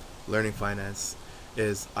 learning finance,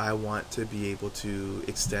 is I want to be able to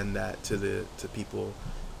extend that to people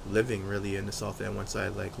living really in the South End. Once I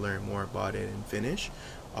like learn more about it and finish,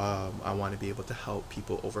 I want to be able to help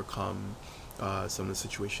people overcome some of the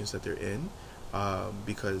situations that they're in,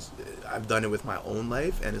 because I've done it with my own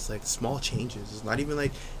life, and it's like small changes. It's not even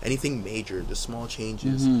like anything major. The small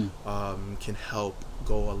changes can help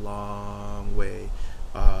go a long way,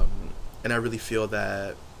 and I really feel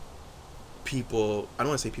that people, I don't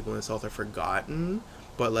want to say people in the South are forgotten,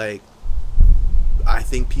 but like I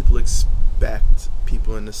think people expect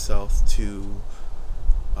people in the South to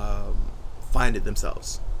find it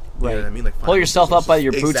themselves. You know what I mean? Like, pull yourself up by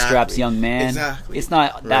your bootstraps, young man. Exactly. It's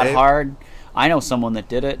not that hard. I know someone that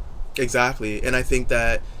did it. Exactly. And I think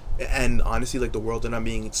that, and honestly, like, the world that I'm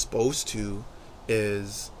being exposed to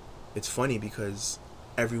is, it's funny because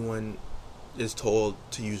everyone is told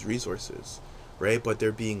to use resources, right? But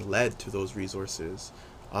they're being led to those resources.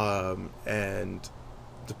 And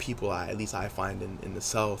the people, at least I find in the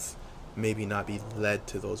South, maybe not be led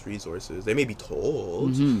to those resources. They may be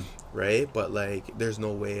told, right? But like, there's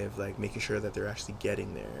no way of like making sure that they're actually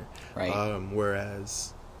getting there. Right.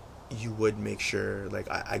 Whereas you would make sure, like,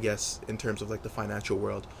 I guess in terms of like the financial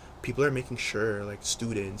world, people are making sure, like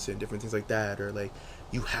students and different things like that, or like,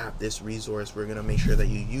 you have this resource, we're gonna make sure that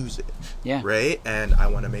you use it. Yeah. Right? And I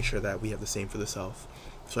want to make sure that we have the same for the South.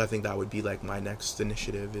 So I think that would be like my next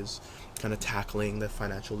initiative, is kind of tackling the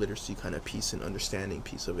financial literacy kind of piece and understanding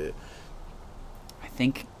piece of it. I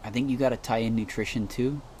think you got to tie in nutrition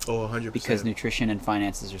too. Oh, 100%. Because nutrition and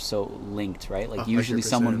finances are so linked, right? Like 100%. Usually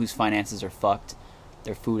someone whose finances are fucked,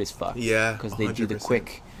 their food is fucked. Yeah. Because they do the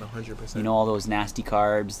quick, 100%. you know, all those nasty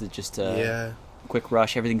carbs that just quick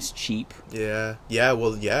rush. Everything's cheap. Yeah. Yeah.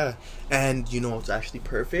 Well, yeah. And you know, it's actually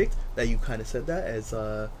perfect that you kind of said that, as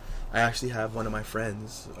I actually have one of my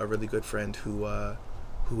friends, a really good friend, who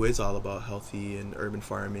is all about healthy and urban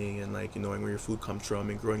farming and like knowing where your food comes from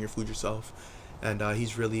and growing your food yourself. And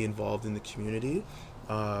he's really involved in the community,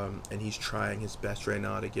 and he's trying his best right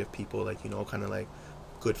now to give people, like, you know, kind of like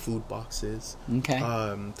good food boxes,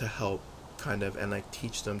 to help kind of, and like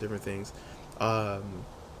teach them different things.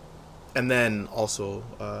 And then also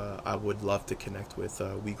I would love to connect with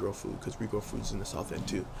We Grow Food, because We Grow Food's in the South End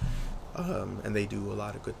too. And they do a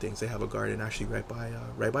lot of good things. They have a garden actually right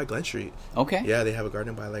by Glen Street. Okay. Yeah, they have a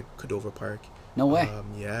garden by like Cadova Park. No way.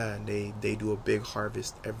 Yeah, and they do a big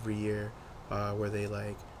harvest every year, where they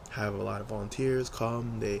like have a lot of volunteers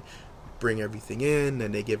come. They bring everything in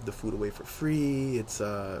and they give the food away for free. It's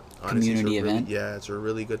honestly, community event. Yeah, it's a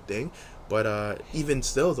really good thing. But even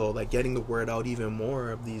still though, like getting the word out even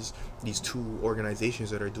more of these two organizations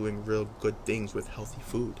that are doing real good things with healthy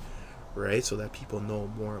food, right? So that people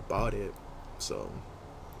know more about it. So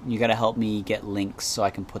you got to help me get links so I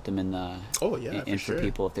can put them in the for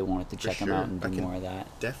people if they wanted to check them out and do more of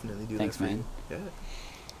that. Definitely do. Thanks, that for man. You. Yeah.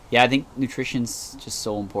 Yeah, I think nutrition's just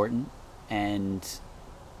so important, and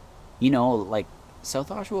you know, like South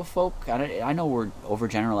Oshawa folk, I know we're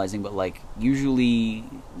overgeneralizing, but like usually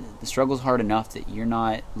the struggle's hard enough that you're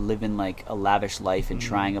not living like a lavish life and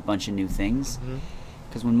trying a bunch of new things,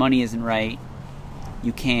 because when money isn't right,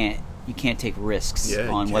 you can't take risks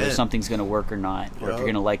on whether something's going to work or not, or if you're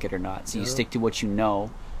going to like it or not. So you stick to what you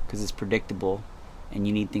know because it's predictable, and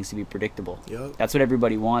you need things to be predictable. That's what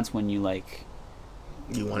everybody wants when you like.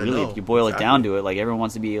 You want to really, know. if you boil it down to it, like everyone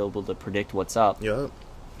wants to be able to predict what's up.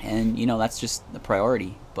 And you know, that's just the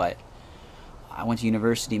priority. But I went to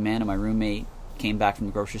university, man, and my roommate came back from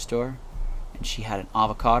the grocery store, and she had an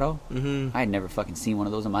avocado. I had never fucking seen one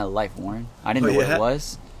of those in my life, Warren. I didn't know what it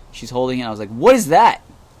was. She's holding it, and I was like, "What is that?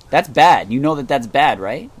 That's bad. You know that's bad,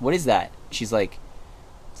 right? What is that?" She's like,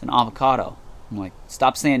 "It's an avocado." I'm like,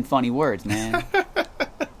 "Stop saying funny words, man. What the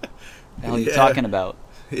hell are you talking about?"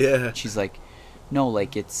 Yeah. She's like, "No,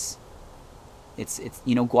 like it's it's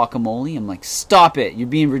guacamole. I'm like, stop it, you're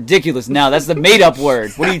being ridiculous now, that's the made up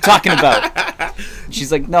word, what are you talking about?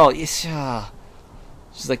 She's like, no, she's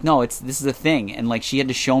like, no, this is a thing. And like, she had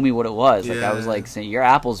to show me what it was. Like, I was like saying, your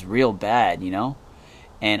apple's real bad,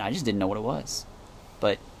 and I just didn't know what it was.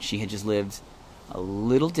 But she had just lived a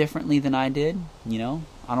little differently than I did,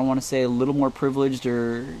 I don't want to say a little more privileged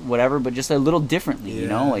or whatever, but just a little differently,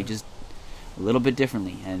 like just a little bit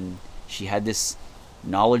differently. And she had this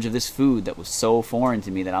knowledge of this food that was so foreign to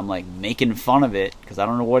me that I'm like making fun of it because I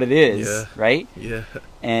don't know what it is, right? Yeah.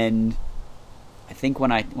 And I think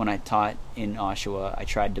when I taught in Oshawa, I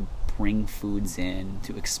tried to bring foods in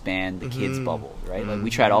to expand the kids' bubble, right? Like, we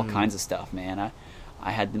tried all kinds of stuff, man.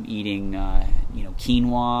 I had them eating,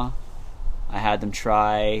 quinoa. I had them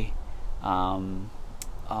try,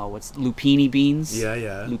 what's lupini beans?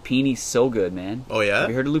 Yeah. Lupini's so good, man. Oh yeah. Have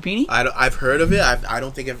you heard of lupini? I've heard of it. I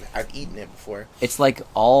don't think I've eaten it before. It's like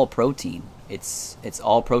all protein. It's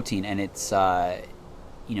all protein, and it's they're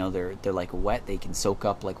like wet. They can soak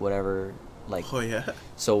up like whatever. Like, oh yeah.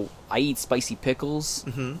 So I eat spicy pickles,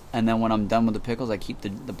 and then when I'm done with the pickles, I keep the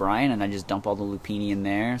brine and I just dump all the lupini in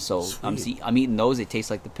there. So I'm eating those. They taste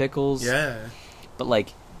like the pickles. Yeah. But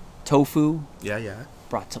like tofu. Yeah.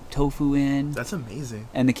 Brought some tofu in. That's amazing.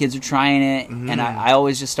 And the kids are trying it, and I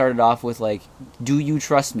always just started off with like, "Do you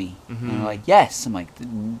trust me?" And they're like, "Yes." I'm like,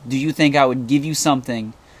 "Do you think I would give you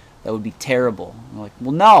something that would be terrible?" I'm like,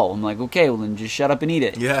 "Well, no." I'm like, "Okay, well then just shut up and eat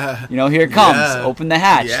it." Yeah. Here it comes. Yeah. Open the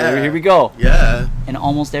hatch. Yeah. Here we go. Yeah. And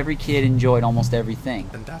almost every kid enjoyed almost everything.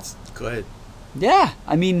 And that's good. Yeah,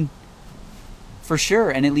 I mean, for sure.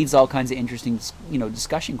 And it leads to all kinds of interesting,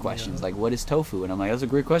 discussion questions. Like, what is tofu? And I'm like, that's a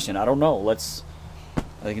great question. I don't know.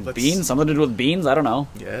 I think beans, something to do with beans. I don't know.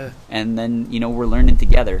 Yeah. And then we're learning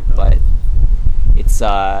together, but it's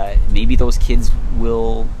maybe those kids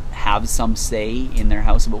will have some say in their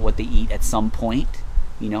house about what they eat at some point.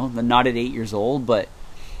 They're not at 8 years old, but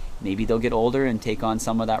maybe they'll get older and take on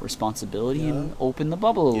some of that responsibility and open the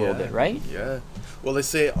bubble a little bit, right? Yeah. Well, let's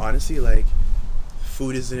say honestly, like,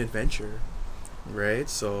 food is an adventure, right?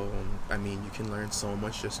 So I mean, you can learn so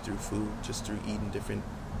much just through food, just through eating different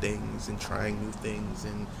things and trying new things.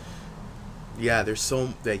 And there's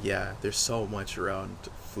so much around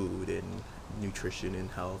food and nutrition and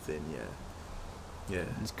health. And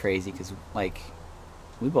it's crazy because like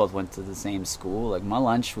we both went to the same school. Like, my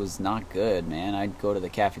lunch was not good, man. I'd go to the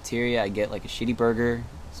cafeteria, I'd get like a shitty burger,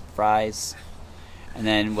 some fries, and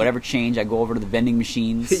then whatever change, I'd go over to the vending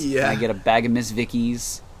machines. And I get a bag of Miss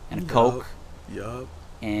Vicky's and a Coke. Yup.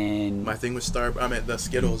 And my thing was the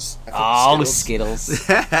Skittles. Skittles.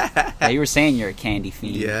 Yeah, you were saying you're a candy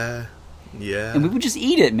fiend. Yeah. And we would just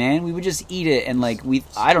eat it, man. We would just eat it, and like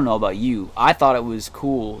I don't know about you, I thought it was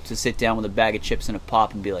cool to sit down with a bag of chips and a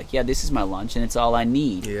pop and be like, yeah, this is my lunch and it's all I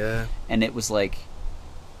need. Yeah. And it was like,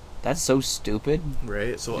 that's so stupid.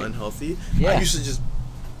 Right? So unhealthy. Yeah. I used to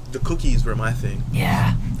the cookies were my thing.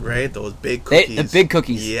 Yeah. Right? Those big cookies. The big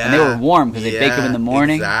cookies. Yeah. And they were warm because they bake them in the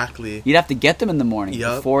morning. Exactly. You'd have to get them in the morning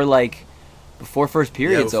before first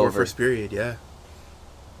period's over. Before first period, yeah.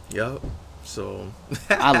 Yup. So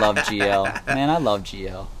I love GL. Man, I love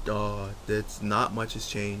GL. Oh, that's not much has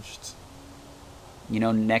changed.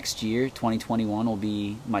 Next year, 2021, will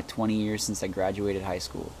be my 20 years since I graduated high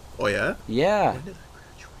school. Oh, yeah? Yeah. When did I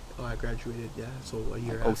graduate? Oh, I graduated, yeah. So a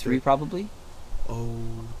year like 03 probably? Oh,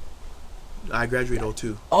 I graduated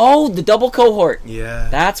 02. Oh, the double cohort. Yeah.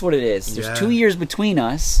 That's what it is. There's 2 years between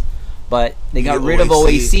us, but they you got rid of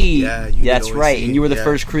OAC. Yeah, that's OAC. Right. And you were the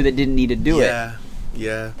first crew that didn't need to do it.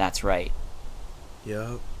 Yeah. That's right.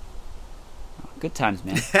 Yep. Good times,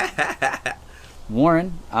 man.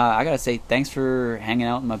 Warren, I gotta say thanks for hanging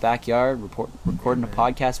out in my backyard, recording a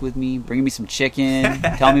podcast with me, bringing me some chicken,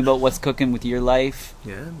 telling me about what's cooking with your life.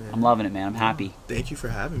 Yeah, man. I'm loving it, man. I'm happy. Thank you for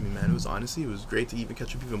having me, man. It was great to even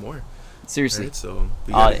catch up even more. Seriously. Right? So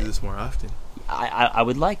we gotta do this more often. I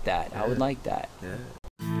would like that. Yeah. I would like that. Yeah.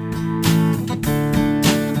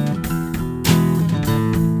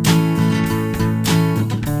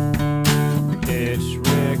 It's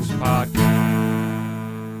Rick's podcast.